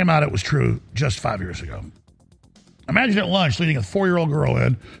 Came out it was true just 5 years ago. Imagine at lunch leading a 4-year-old girl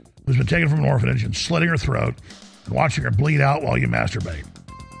in who's been taken from an orphanage and slitting her throat and watching her bleed out while you masturbate.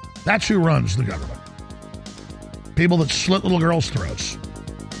 That's who runs the government. People that slit little girls' throats.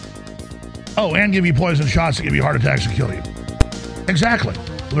 Oh, and give you poison shots that give you heart attacks and kill you. Exactly.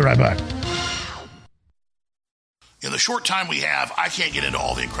 We'll be right back. In the short time we have, I can't get into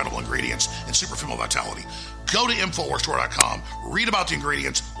all the incredible ingredients in Super Female Vitality. Go to InfoWarsStore.com, read about the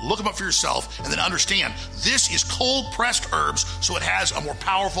ingredients, look them up for yourself, and then understand this is cold-pressed herbs, so it has a more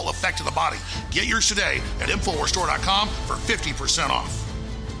powerful effect on the body. Get yours today at InfoWarsStore.com for 50% off.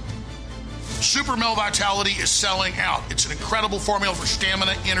 Super Male Vitality is selling out. It's an incredible formula for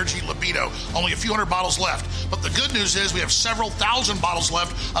stamina, energy, libido. Only a few hundred bottles left. But the good news is we have several thousand bottles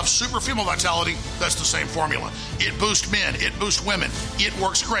left of Super Female Vitality. That's the same formula. It boosts men. It boosts women. It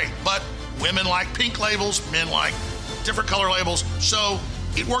works great. But women like pink labels. Men like different color labels. So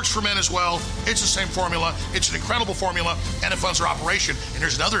it works for men as well. It's the same formula. It's an incredible formula, and it funds their operation. And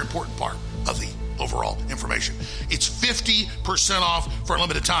there's another important part of the overall information. It's 50% off for a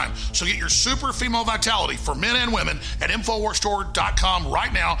limited time. So get your Super Female Vitality for men and women at InfoWarsStore.com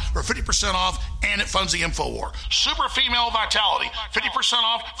right now for 50% off, and it funds the InfoWar. Super Female Vitality, 50%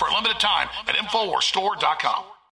 off for a limited time at InfoWarsStore.com.